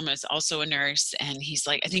because my mom is also a nurse. And he's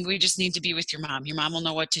like, I think we just need to be with your mom. Your mom will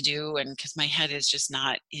know what to do. And because my head is just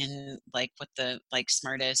not in like what the like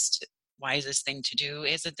smartest, wisest thing to do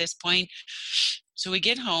is at this point. So we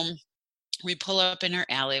get home. We pull up in our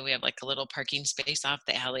alley. We have like a little parking space off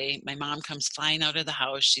the alley. My mom comes flying out of the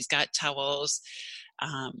house. She's got towels.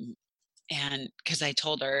 And because I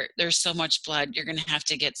told her there's so much blood, you're going to have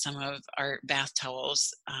to get some of our bath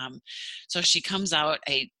towels. So she comes out.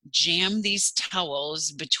 I jam these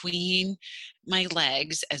towels between my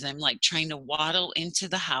legs as I'm like trying to waddle into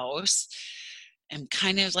the house. I'm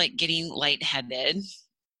kind of like getting lightheaded.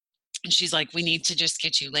 And she's like, we need to just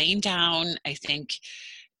get you laying down. I think,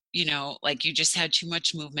 like you just had too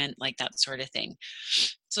much movement, like that sort of thing.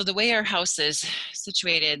 So the way our house is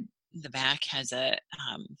situated, the back has a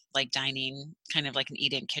like dining, kind of like an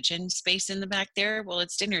eat-in kitchen space in the back there. Well,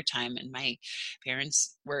 it's dinner time, and my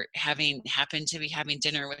parents happened to be having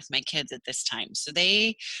dinner with my kids at this time. So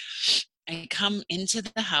I come into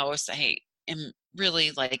the house. I am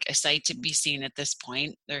really like a sight to be seen at this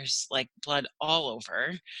point. There's like blood all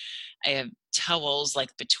over. I have towels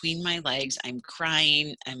like between my legs. I'm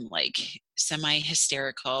crying. I'm like semi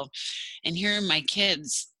hysterical. And here are my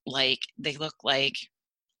kids, like they look like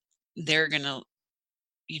they're gonna,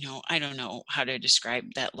 I don't know how to describe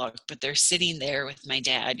that look, but they're sitting there with my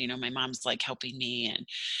dad. My mom's like helping me,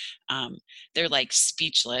 and they're like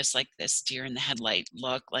speechless, like this deer in the headlight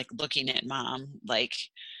look, like looking at mom, like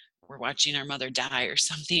we're watching our mother die or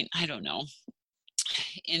something. I don't know.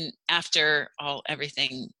 And after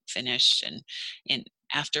everything finished, and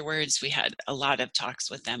afterwards we had a lot of talks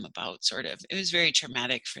with them about it was very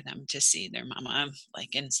traumatic for them to see their mama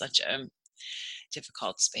like in such a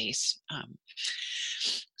difficult space.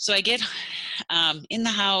 So I get in the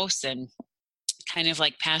house and kind of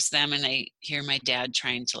like past them, and I hear my dad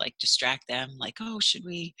trying to like distract them, like, oh,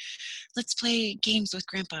 let's play games with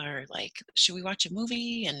grandpa, or like, should we watch a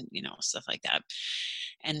movie, and stuff like that.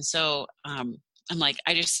 And so I'm like,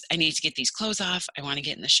 I need to get these clothes off. I want to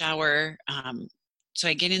get in the shower. So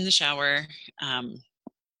I get in the shower, and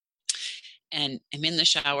I'm in the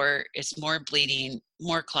shower. It's more bleeding,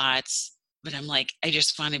 more clots. But I'm like, I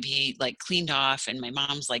just want to be like cleaned off. And my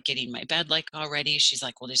mom's like getting my bed like already. She's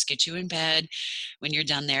like, we'll just get you in bed when you're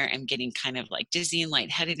done there. I'm getting kind of like dizzy and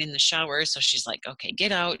lightheaded in the shower. So she's like, okay,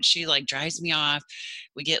 get out. She like dries me off.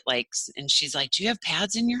 We get like, and she's like, do you have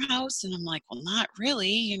pads in your house? And I'm like, well, not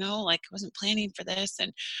really, like I wasn't planning for this.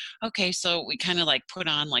 And okay, so we kind of like put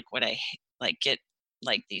on like what I like get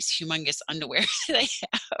like these humongous underwear that I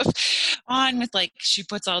have on with like, she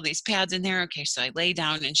puts all these pads in there. Okay, so I lay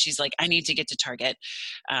down, and she's like, I need to get to Target.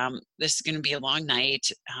 This is going to be a long night.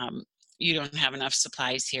 You don't have enough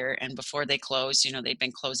supplies here. And before they close, they've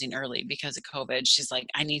been closing early because of COVID. She's like,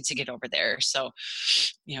 I need to get over there. So,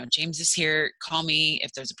 James is here. Call me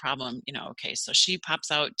if there's a problem. Okay. So she pops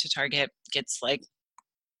out to Target, gets like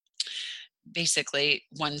basically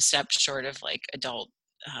one step short of like adult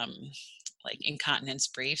like incontinence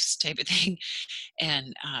briefs type of thing.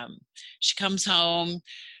 And she comes home.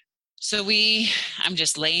 So I'm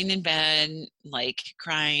just laying in bed, like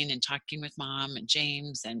crying and talking with mom and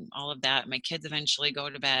James and all of that. My kids eventually go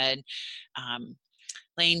to bed,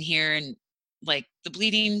 laying here, and like the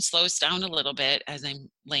bleeding slows down a little bit as I'm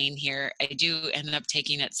laying here. I do end up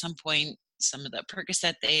taking at some point some of the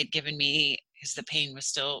Percocet they had given me because the pain was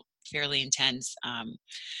still fairly intense.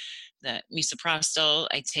 The misoprostol,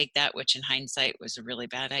 I take that, which in hindsight was a really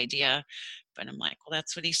bad idea. But I'm like, well,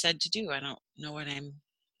 that's what he said to do. I don't know what I'm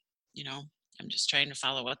just trying to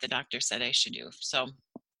follow what the doctor said I should do. So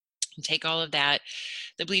take all of that.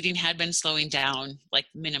 The bleeding had been slowing down like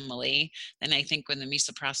minimally. Then I think when the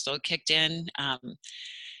misoprostol kicked in,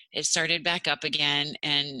 it started back up again.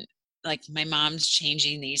 And like my mom's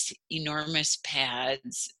changing these enormous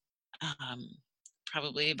pads,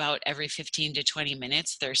 probably about every 15 to 20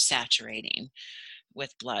 minutes, they're saturating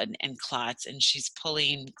with blood and clots. And she's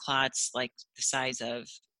pulling clots like the size of,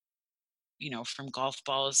 from golf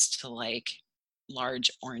balls to like large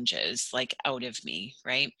oranges, like out of me,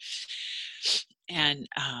 right? And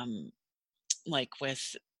like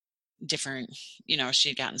with different,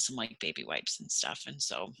 she'd gotten some like baby wipes and stuff. And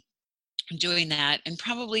so I'm doing that. And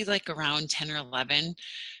probably like around 10 or 11,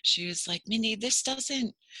 she was like, Mindy,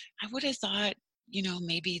 I would have thought,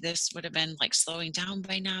 maybe this would have been like slowing down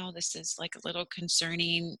by now. This is like a little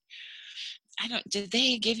concerning. Did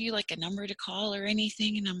they give you like a number to call or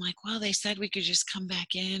anything? And I'm like, well, they said we could just come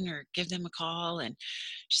back in or give them a call. And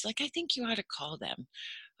she's like, I think you ought to call them.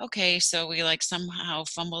 Okay. So we like somehow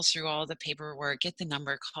fumble through all the paperwork, get the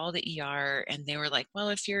number, call the ER. And they were like, well,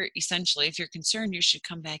 if you're concerned, you should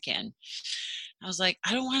come back in. I was like,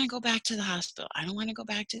 I don't want to go back to the hospital. I don't want to go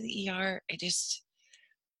back to the ER. I just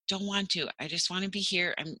don't want to. I just want to be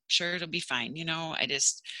here. I'm sure it'll be fine.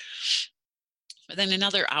 But then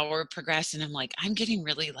another hour progressed and I'm like, I'm getting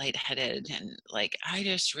really lightheaded and like, I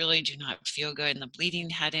just really do not feel good. And the bleeding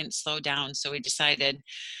hadn't slowed down. So we decided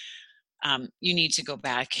you need to go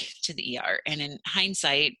back to the ER. And in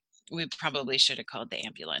hindsight, we probably should have called the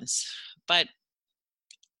ambulance. But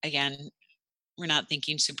again, we're not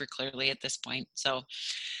thinking super clearly at this point. So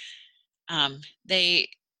they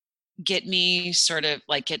get me sort of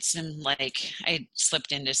like, I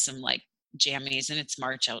slipped into some like jammies and it's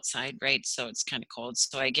March outside, right? So it's kind of cold.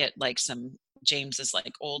 So I get like some James's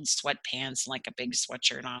like old sweatpants and like a big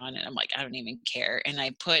sweatshirt on. And I'm like, I don't even care. And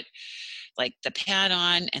I put like the pad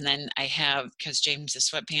on. And then because James's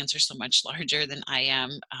sweatpants are so much larger than I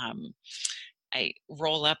am, I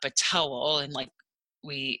roll up a towel and like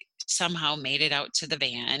we somehow made it out to the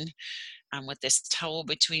van. With this towel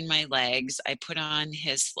between my legs. I put on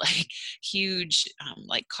his like huge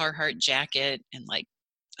like Carhartt jacket and like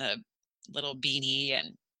a little beanie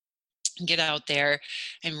and get out there.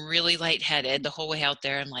 I'm really lightheaded the whole way out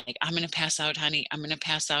there. I'm like, I'm going to pass out, honey. I'm going to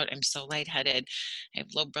pass out. I'm so lightheaded. I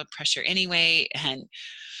have low blood pressure anyway. And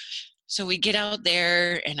so we get out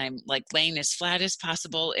there and I'm like laying as flat as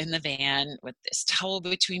possible in the van with this towel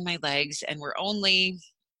between my legs. And we're only,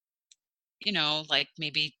 like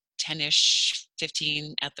maybe 10-ish,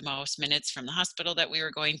 15 at the most minutes from the hospital that we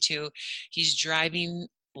were going to. He's driving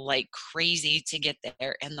like crazy to get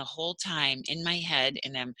there. And the whole time in my head,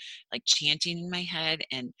 and I'm like chanting in my head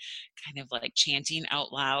and kind of like chanting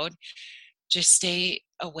out loud, just stay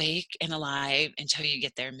awake and alive until you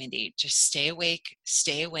get there, Mindy. Just stay awake.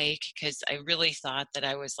 Because I really thought that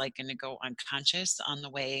I was like going to go unconscious on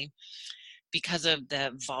the way because of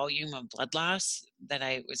the volume of blood loss, that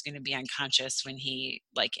I was going to be unconscious when he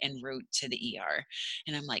like en route to the ER.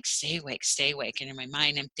 And I'm like, stay awake. And in my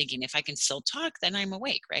mind, I'm thinking if I can still talk, then I'm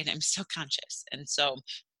awake, right? I'm still conscious. And so,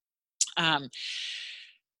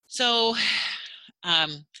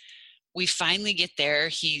 we finally get there.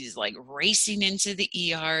 He's like racing into the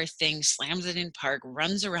ER thing, slams it in park,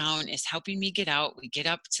 runs around, is helping me get out. We get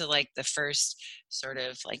up to like the first sort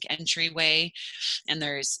of like entryway. And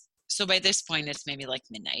so by this point, it's maybe like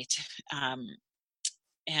midnight.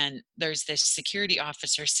 And there's this security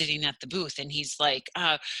officer sitting at the booth and he's like,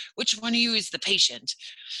 which one of you is the patient?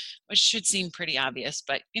 Which should seem pretty obvious,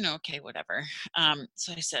 but okay, whatever.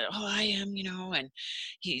 So I said, oh, I am, and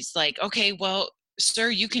he's like, okay, well, sir,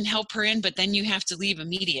 you can help her in, but then you have to leave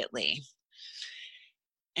immediately.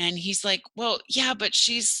 And he's like, well, yeah, but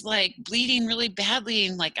she's like bleeding really badly.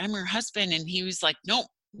 And like, I'm her husband. And he was like, nope,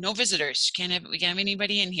 no visitors. We can't have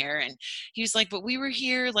anybody in here. And he was like, but we were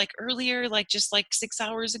here like earlier, like just like 6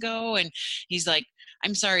 hours ago. And he's like,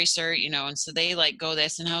 I'm sorry, sir, and so they like go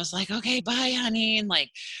this. And I was like, okay, bye, honey. And like,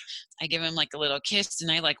 I give him like a little kiss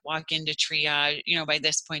and I like walk into triage. By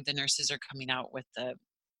this point, the nurses are coming out with the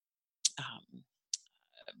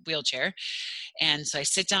wheelchair. And so I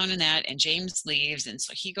sit down in that, and James leaves. And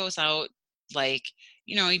so he goes out, like,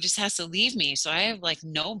 he just has to leave me. So I have like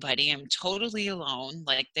nobody. I'm totally alone.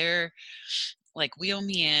 Like they're like wheel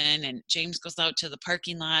me in, and James goes out to the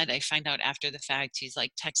parking lot. I find out after the fact he's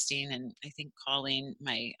like texting and I think calling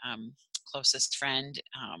my closest friend,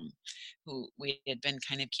 who we had been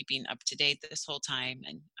kind of keeping up to date this whole time.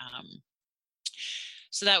 And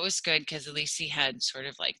so that was good because at least he had sort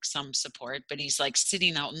of like some support. But he's like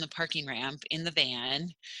sitting out in the parking ramp in the van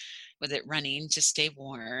with it running to stay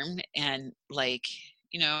warm. And like,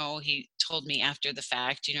 he told me after the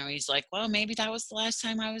fact, he's like, well, maybe that was the last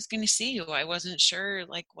time I was going to see you. I wasn't sure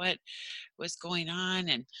like what was going on.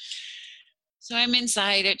 And so I'm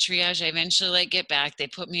inside at triage. I eventually like get back. They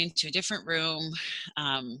put me into a different room.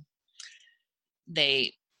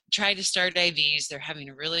 They try to start IVs. They're having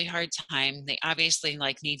a really hard time. They obviously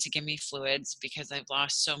like need to give me fluids because I've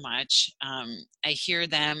lost so much. I hear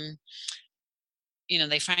them,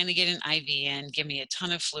 they finally get an IV in, give me a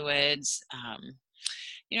ton of fluids.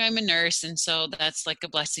 I'm a nurse, and so that's like a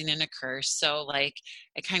blessing and a curse. So like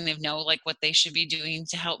I kind of know like what they should be doing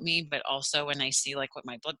to help me, but also when I see like what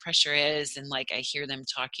my blood pressure is and like I hear them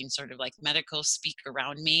talking sort of like medical speak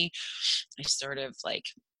around me, I sort of like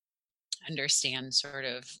understand sort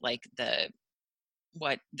of like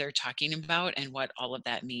what they're talking about and what all of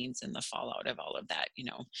that means and the fallout of all of that.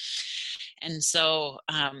 And so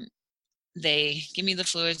they give me the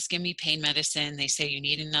fluids, give me pain medicine. They say, you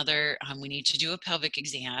need another, we need to do a pelvic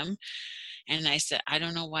exam. And I said, I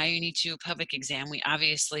don't know why you need to do a pelvic exam. We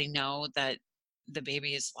obviously know that the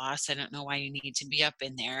baby is lost. I don't know why you need to be up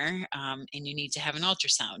in there, and you need to have an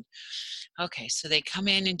ultrasound. Okay, so they come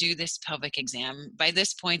in and do this pelvic exam. By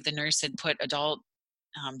this point, the nurse had put adult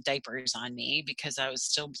diapers on me because I was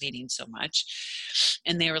still bleeding so much.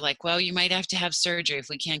 And they were like, well, you might have to have surgery if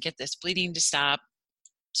we can't get this bleeding to stop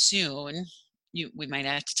soon. We might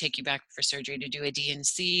have to take you back for surgery to do a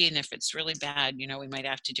D&C, and if it's really bad, we might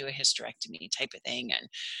have to do a hysterectomy type of thing. And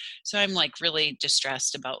so I'm like really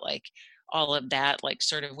distressed about like all of that, like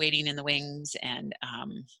sort of waiting in the wings. And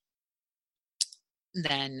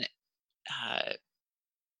then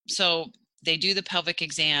so they do the pelvic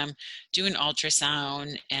exam, do an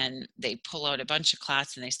ultrasound, and they pull out a bunch of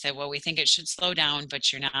clots, and they say, well, we think it should slow down,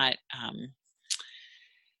 but you're not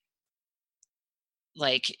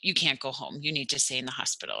like, you can't go home. You need to stay in the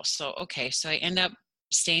hospital. So, okay. So I end up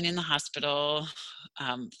staying in the hospital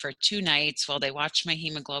for 2 nights while they watched my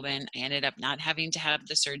hemoglobin. I ended up not having to have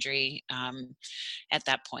the surgery at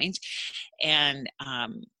that point. And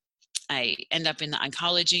I end up in the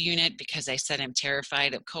oncology unit because I said I'm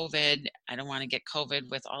terrified of COVID. I don't want to get COVID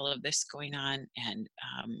with all of this going on. And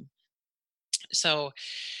so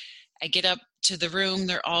I get up to the room.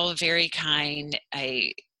 They're all very kind.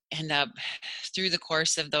 I end up through the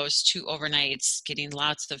course of those 2 overnights getting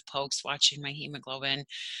lots of pokes, watching my hemoglobin.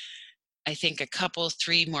 I think a couple,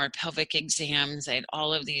 3 more pelvic exams. I had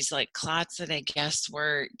all of these like clots that I guess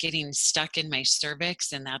were getting stuck in my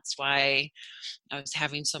cervix, and that's why I was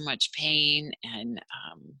having so much pain, and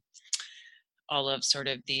all of sort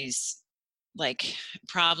of these like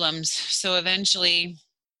problems. So eventually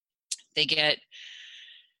they get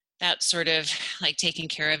that sort of like taken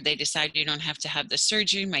care of. They decide you don't have to have the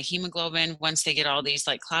surgery. My hemoglobin, once they get all these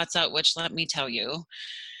like clots out, which let me tell you,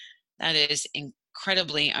 that is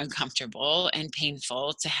incredibly uncomfortable and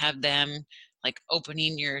painful to have them like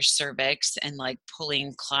opening your cervix and like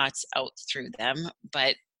pulling clots out through them.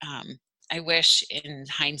 But I wish in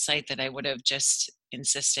hindsight that I would have just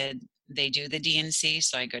insisted they do the D&C,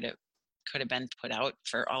 so I could have been put out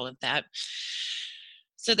for all of that.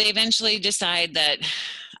 So they eventually decide that,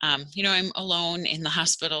 I'm alone in the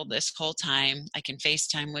hospital this whole time. I can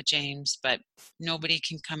FaceTime with James, but nobody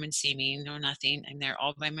can come and see me, no nothing. I'm there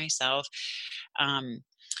all by myself,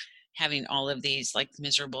 having all of these like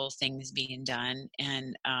miserable things being done.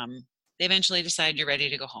 And they eventually decide you're ready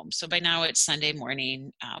to go home. So by now it's Sunday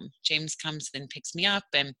morning. James comes and picks me up,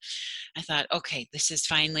 and I thought, okay, this is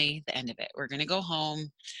finally the end of it. We're going to go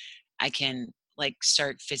home. I can like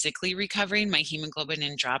start physically recovering. My hemoglobin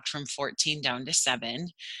had dropped from 14 down to 7.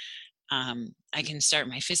 I can start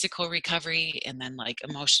my physical recovery, and then like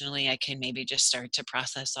emotionally, I can maybe just start to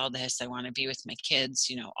process all this. I want to be with my kids,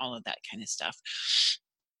 all of that kind of stuff.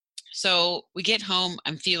 So we get home.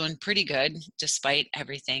 I'm feeling pretty good despite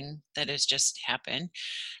everything that has just happened.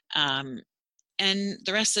 And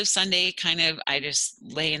the rest of Sunday, kind of, I just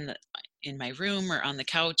lay in my room or on the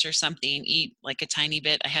couch or something, eat like a tiny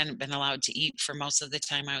bit. I hadn't been allowed to eat for most of the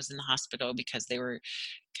time I was in the hospital because they were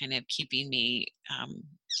kind of keeping me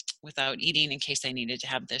without eating in case I needed to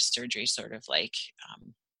have this surgery sort of like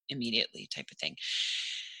immediately type of thing.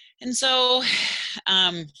 And so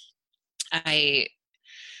I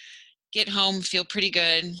get home, feel pretty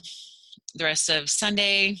good. The rest of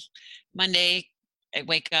Sunday, Monday, I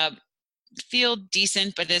wake up, feel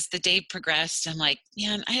decent, but as the day progressed, I'm like,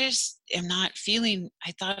 man, I just am not feeling,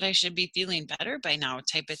 I thought I should be feeling better by now,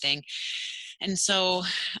 type of thing. And so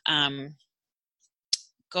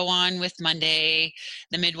go on with Monday.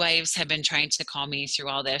 The midwives have been trying to call me through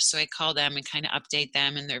all this. So I call them and kind of update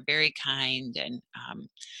them, and they're very kind and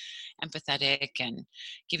empathetic and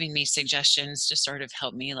giving me suggestions to sort of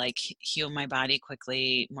help me like heal my body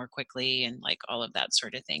more quickly, and like all of that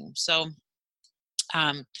sort of thing. So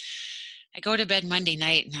I go to bed Monday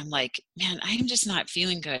night and I'm like, man, I'm just not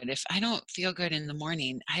feeling good. If I don't feel good in the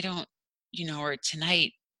morning, I don't, or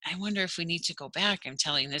tonight, I wonder if we need to go back. I'm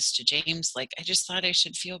telling this to James, like, I just thought I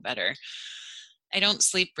should feel better. I don't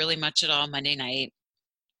sleep really much at all Monday night.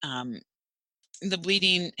 The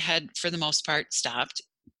bleeding had, for the most part, stopped.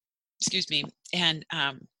 Excuse me. And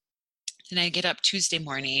then I get up Tuesday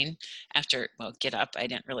morning get up. I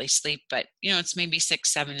didn't really sleep, but it's maybe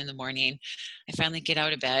 6, 7 in the morning. I finally get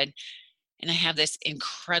out of bed and I have this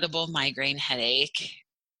incredible migraine headache,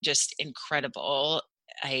 just incredible.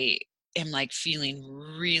 I am like feeling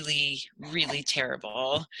really, really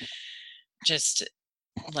terrible. Just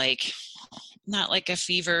like, not like a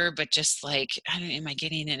fever, but just like, I don't know, am I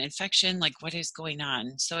getting an infection? Like, what is going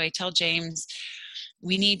on? So I tell James,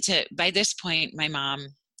 we need to, by this point, my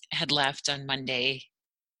mom had left on Monday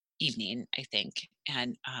evening, I think.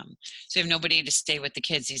 And so we have nobody to stay with the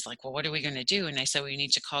kids. He's like, well, what are we going to do? And I said, we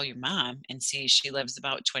need to call your mom and see. She lives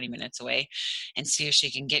about 20 minutes away, and see if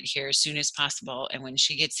she can get here as soon as possible. And when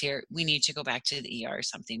she gets here, we need to go back to the ER.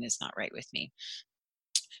 Something is not right with me.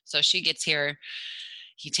 So she gets here.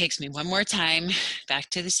 He takes me one more time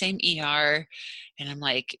back to the same ER, and I'm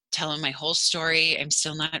like telling my whole story. I'm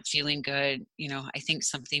still not feeling good. I think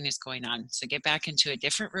something is going on. So get back into a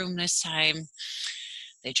different room this time.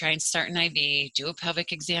 They try and start an IV, do a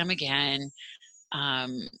pelvic exam again.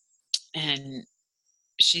 And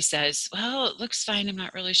she says, well, it looks fine. I'm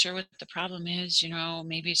not really sure what the problem is.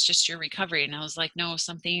 Maybe it's just your recovery. And I was like, no,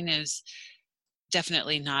 something is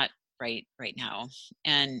definitely not right now.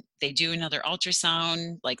 And they do another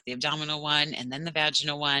ultrasound, like the abdominal one and then the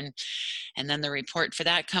vaginal one. And then the report for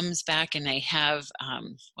that comes back, and they have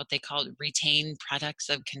what they call retained products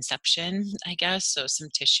of conception, I guess. So some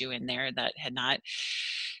tissue in there that had not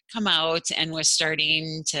come out and was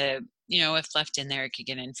starting to, if left in there, it could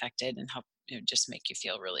get infected and help, just make you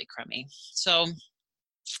feel really crummy. So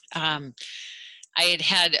I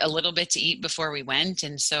had a little bit to eat before we went.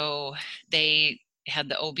 And so they had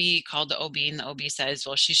the OB, called the OB, and the OB says,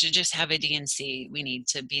 well, she should just have a D&C. We need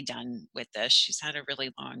to be done with this. She's had a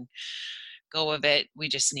really long go of it. We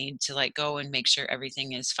just need to go and make sure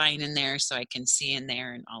everything is fine in there so I can see in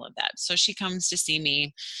there and all of that. So she comes to see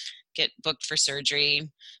me, get booked for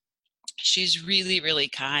surgery. She's really, really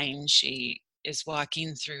kind. She is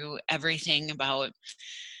walking through everything about,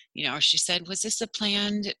 she said, was this a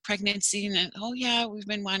planned pregnancy? And oh yeah, we've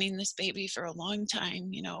been wanting this baby for a long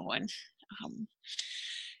time, and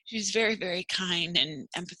she's very, very kind and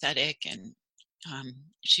empathetic. And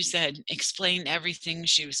she said, explain everything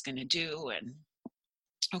she was going to do. And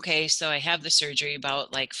okay, so I have the surgery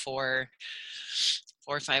about 4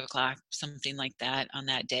 or 5 o'clock, something like that, on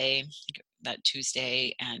that day, that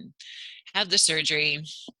Tuesday, and have the surgery.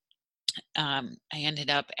 I ended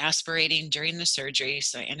up aspirating during the surgery,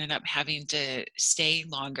 so I ended up having to stay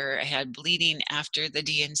longer. I had bleeding after the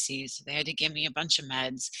D&C, so they had to give me a bunch of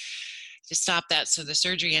meds to stop that. So the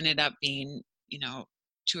surgery ended up being,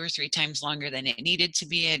 2 or 3 times longer than it needed to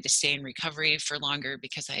be. I had to stay in recovery for longer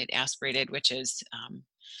because I had aspirated, which is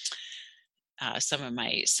some of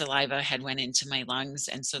my saliva had went into my lungs,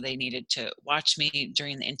 and so they needed to watch me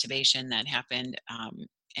during the intubation that happened,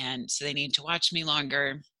 and so they need to watch me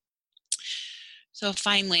longer. So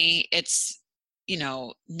finally, it's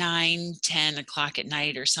 9, 10 o'clock at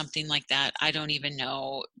night or something like that. I don't even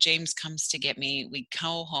know. James comes to get me. We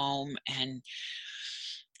go home, and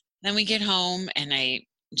then we get home, and I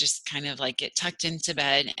just kind of get tucked into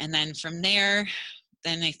bed. And then from there,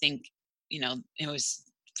 then I think, it was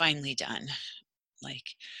finally done.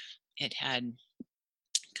 It had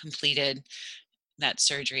completed. That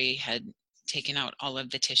surgery had taken out all of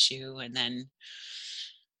the tissue. And then,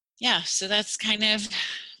 yeah, so that's kind of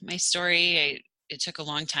my story. It took a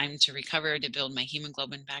long time to recover, to build my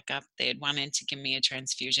hemoglobin back up. They had wanted to give me a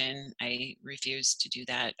transfusion. I refused to do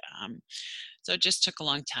that. So it just took a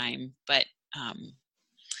long time. But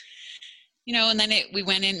and then we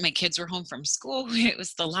went in, my kids were home from school. It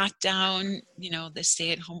was the lockdown, the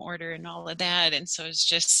stay-at-home order and all of that. And so it's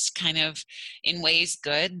just kind of in ways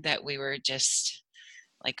good that we were just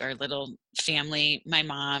like our little family. My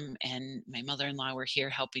mom and my mother-in-law were here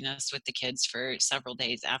helping us with the kids for several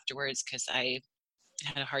days afterwards because I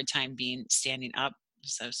had a hard time standing up.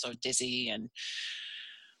 So I was so dizzy and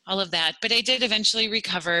all of that. But I did eventually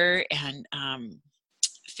recover. And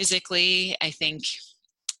physically, I think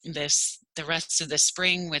the rest of the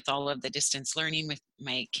spring with all of the distance learning with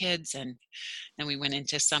my kids, and then we went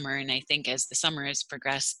into summer. And I think as the summer has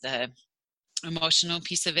progressed, the emotional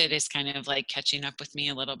piece of it is kind of like catching up with me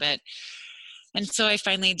a little bit. And so I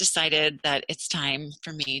finally decided that it's time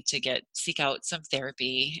for me to seek out some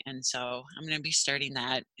therapy. And so I'm going to be starting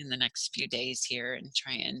that in the next few days here and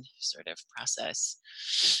try and sort of process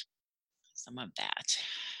some of that.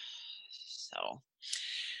 So.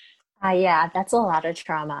 Yeah, that's a lot of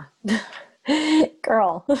trauma.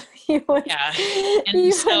 Girl, you went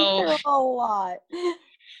through a lot.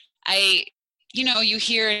 You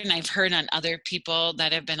hear, and I've heard on other people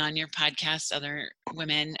that have been on your podcast, other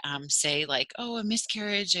women say like, oh, a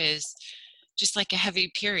miscarriage is just like a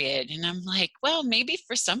heavy period. And I'm like, well, maybe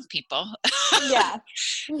for some people. Yeah.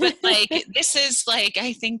 But like, this is like,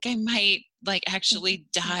 I think I might like actually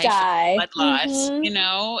die from blood loss,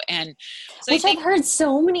 and so which I've heard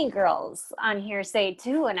so many girls on here say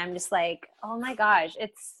too. And I'm just like, oh my gosh,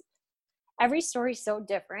 every story's so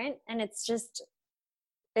different. And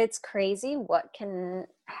it's crazy what can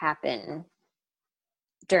happen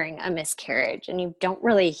during a miscarriage, and you don't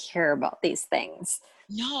really hear about these things.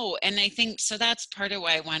 No. And I think, so that's part of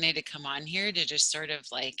why I wanted to come on here, to just sort of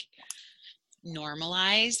like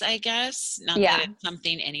normalize, I guess, not that it's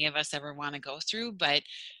something any of us ever want to go through, but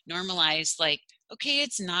normalize like, okay,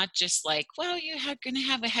 it's not just like, well, you're going to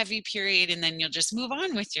have a heavy period and then you'll just move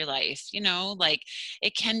on with your life. Like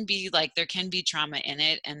it can be like, there can be trauma in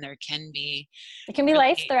it, and it can be really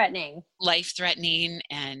life-threatening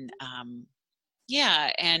and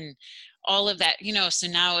and all of that, so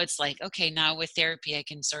now it's like, okay, now with therapy, I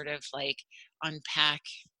can sort of like unpack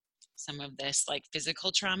some of this like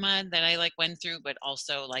physical trauma that I like went through, but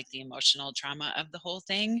also like the emotional trauma of the whole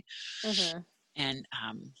thing. Mm-hmm. And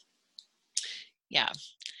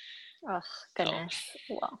oh goodness.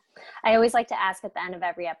 Well, I always like to ask at the end of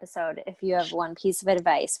every episode, if you have one piece of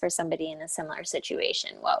advice for somebody in a similar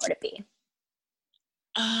situation, what would it be?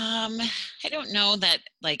 I don't know that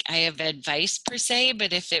like I have advice per se,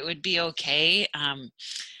 but if it would be okay,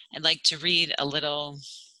 I'd like to read a little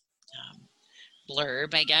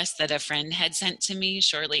blurb, I guess, that a friend had sent to me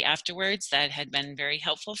shortly afterwards that had been very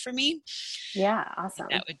helpful for me. Yeah, awesome.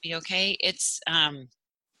 That would be okay. It's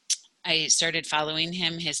I started following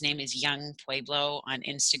him. His name is Young Pueblo on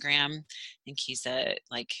Instagram. I think he's a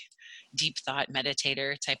like deep thought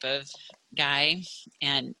meditator type of guy.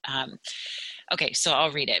 And okay, so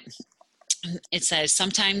I'll read it. It says,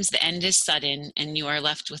 sometimes the end is sudden and you are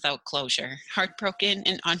left without closure, heartbroken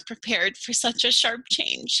and unprepared for such a sharp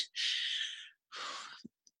change.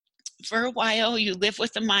 For a while, you live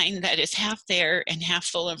with a mind that is half there and half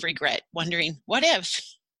full of regret, wondering, what if?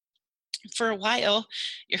 For a while,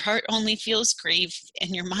 your heart only feels grief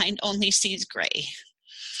and your mind only sees gray.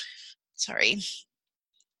 Sorry.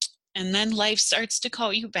 And then life starts to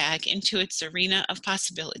call you back into its arena of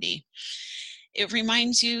possibility. It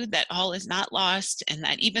reminds you that all is not lost, and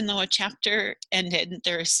that even though a chapter ended,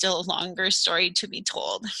 there is still a longer story to be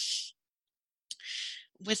told.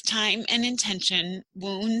 With time and intention,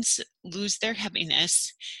 wounds lose their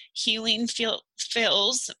heaviness. Healing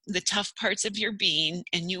fills the tough parts of your being,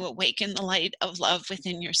 and you awaken the light of love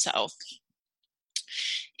within yourself.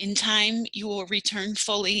 In time, you will return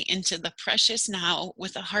fully into the precious now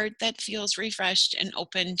with a heart that feels refreshed and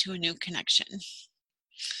open to a new connection.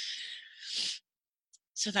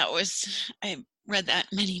 So that was, I read that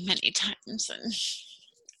many, many times. And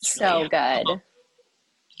so good.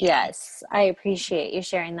 Yes, I appreciate you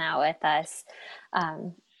sharing that with us.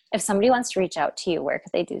 If somebody wants to reach out to you, where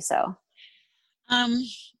could they do so?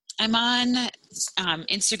 I'm on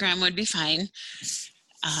Instagram would be fine.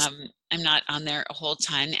 I'm not on there a whole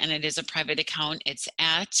ton, and it is a private account. It's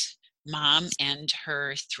at Mom and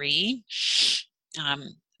Her 3.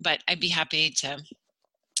 But I'd be happy to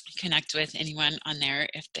connect with anyone on there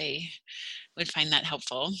if they would find that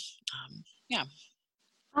helpful.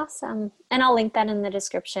 Awesome. And I'll link that in the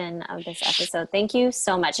description of this episode. Thank you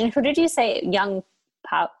so much. And who did you say? Young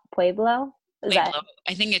Pueblo?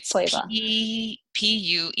 I think it's Pueblo.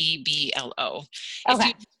 Pueblo. Okay.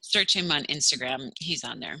 If you search him on Instagram, he's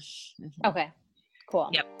on there. Mm-hmm. Okay, cool.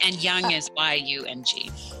 Yep. And Young is Yung. Yung.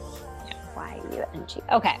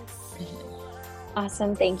 Okay. Mm-hmm.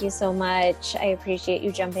 Awesome. Thank you so much. I appreciate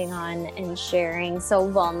you jumping on and sharing so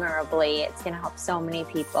vulnerably. It's going to help so many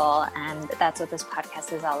people. And that's what this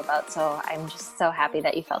podcast is all about. So I'm just so happy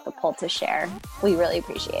that you felt the pull to share. We really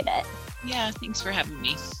appreciate it. Yeah, thanks for having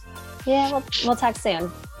me. Yeah, we'll talk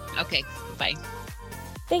soon. Okay, bye.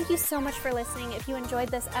 Thank you so much for listening. If you enjoyed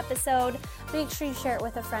this episode, make sure you share it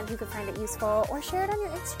with a friend who could find it useful, or share it on your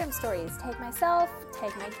Instagram stories. Tag myself,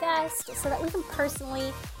 tag my guest, so that we can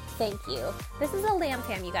personally thank you. This is a Lamb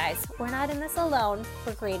Fam, you guys. We're not in this alone.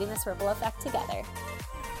 We're creating this ripple effect together.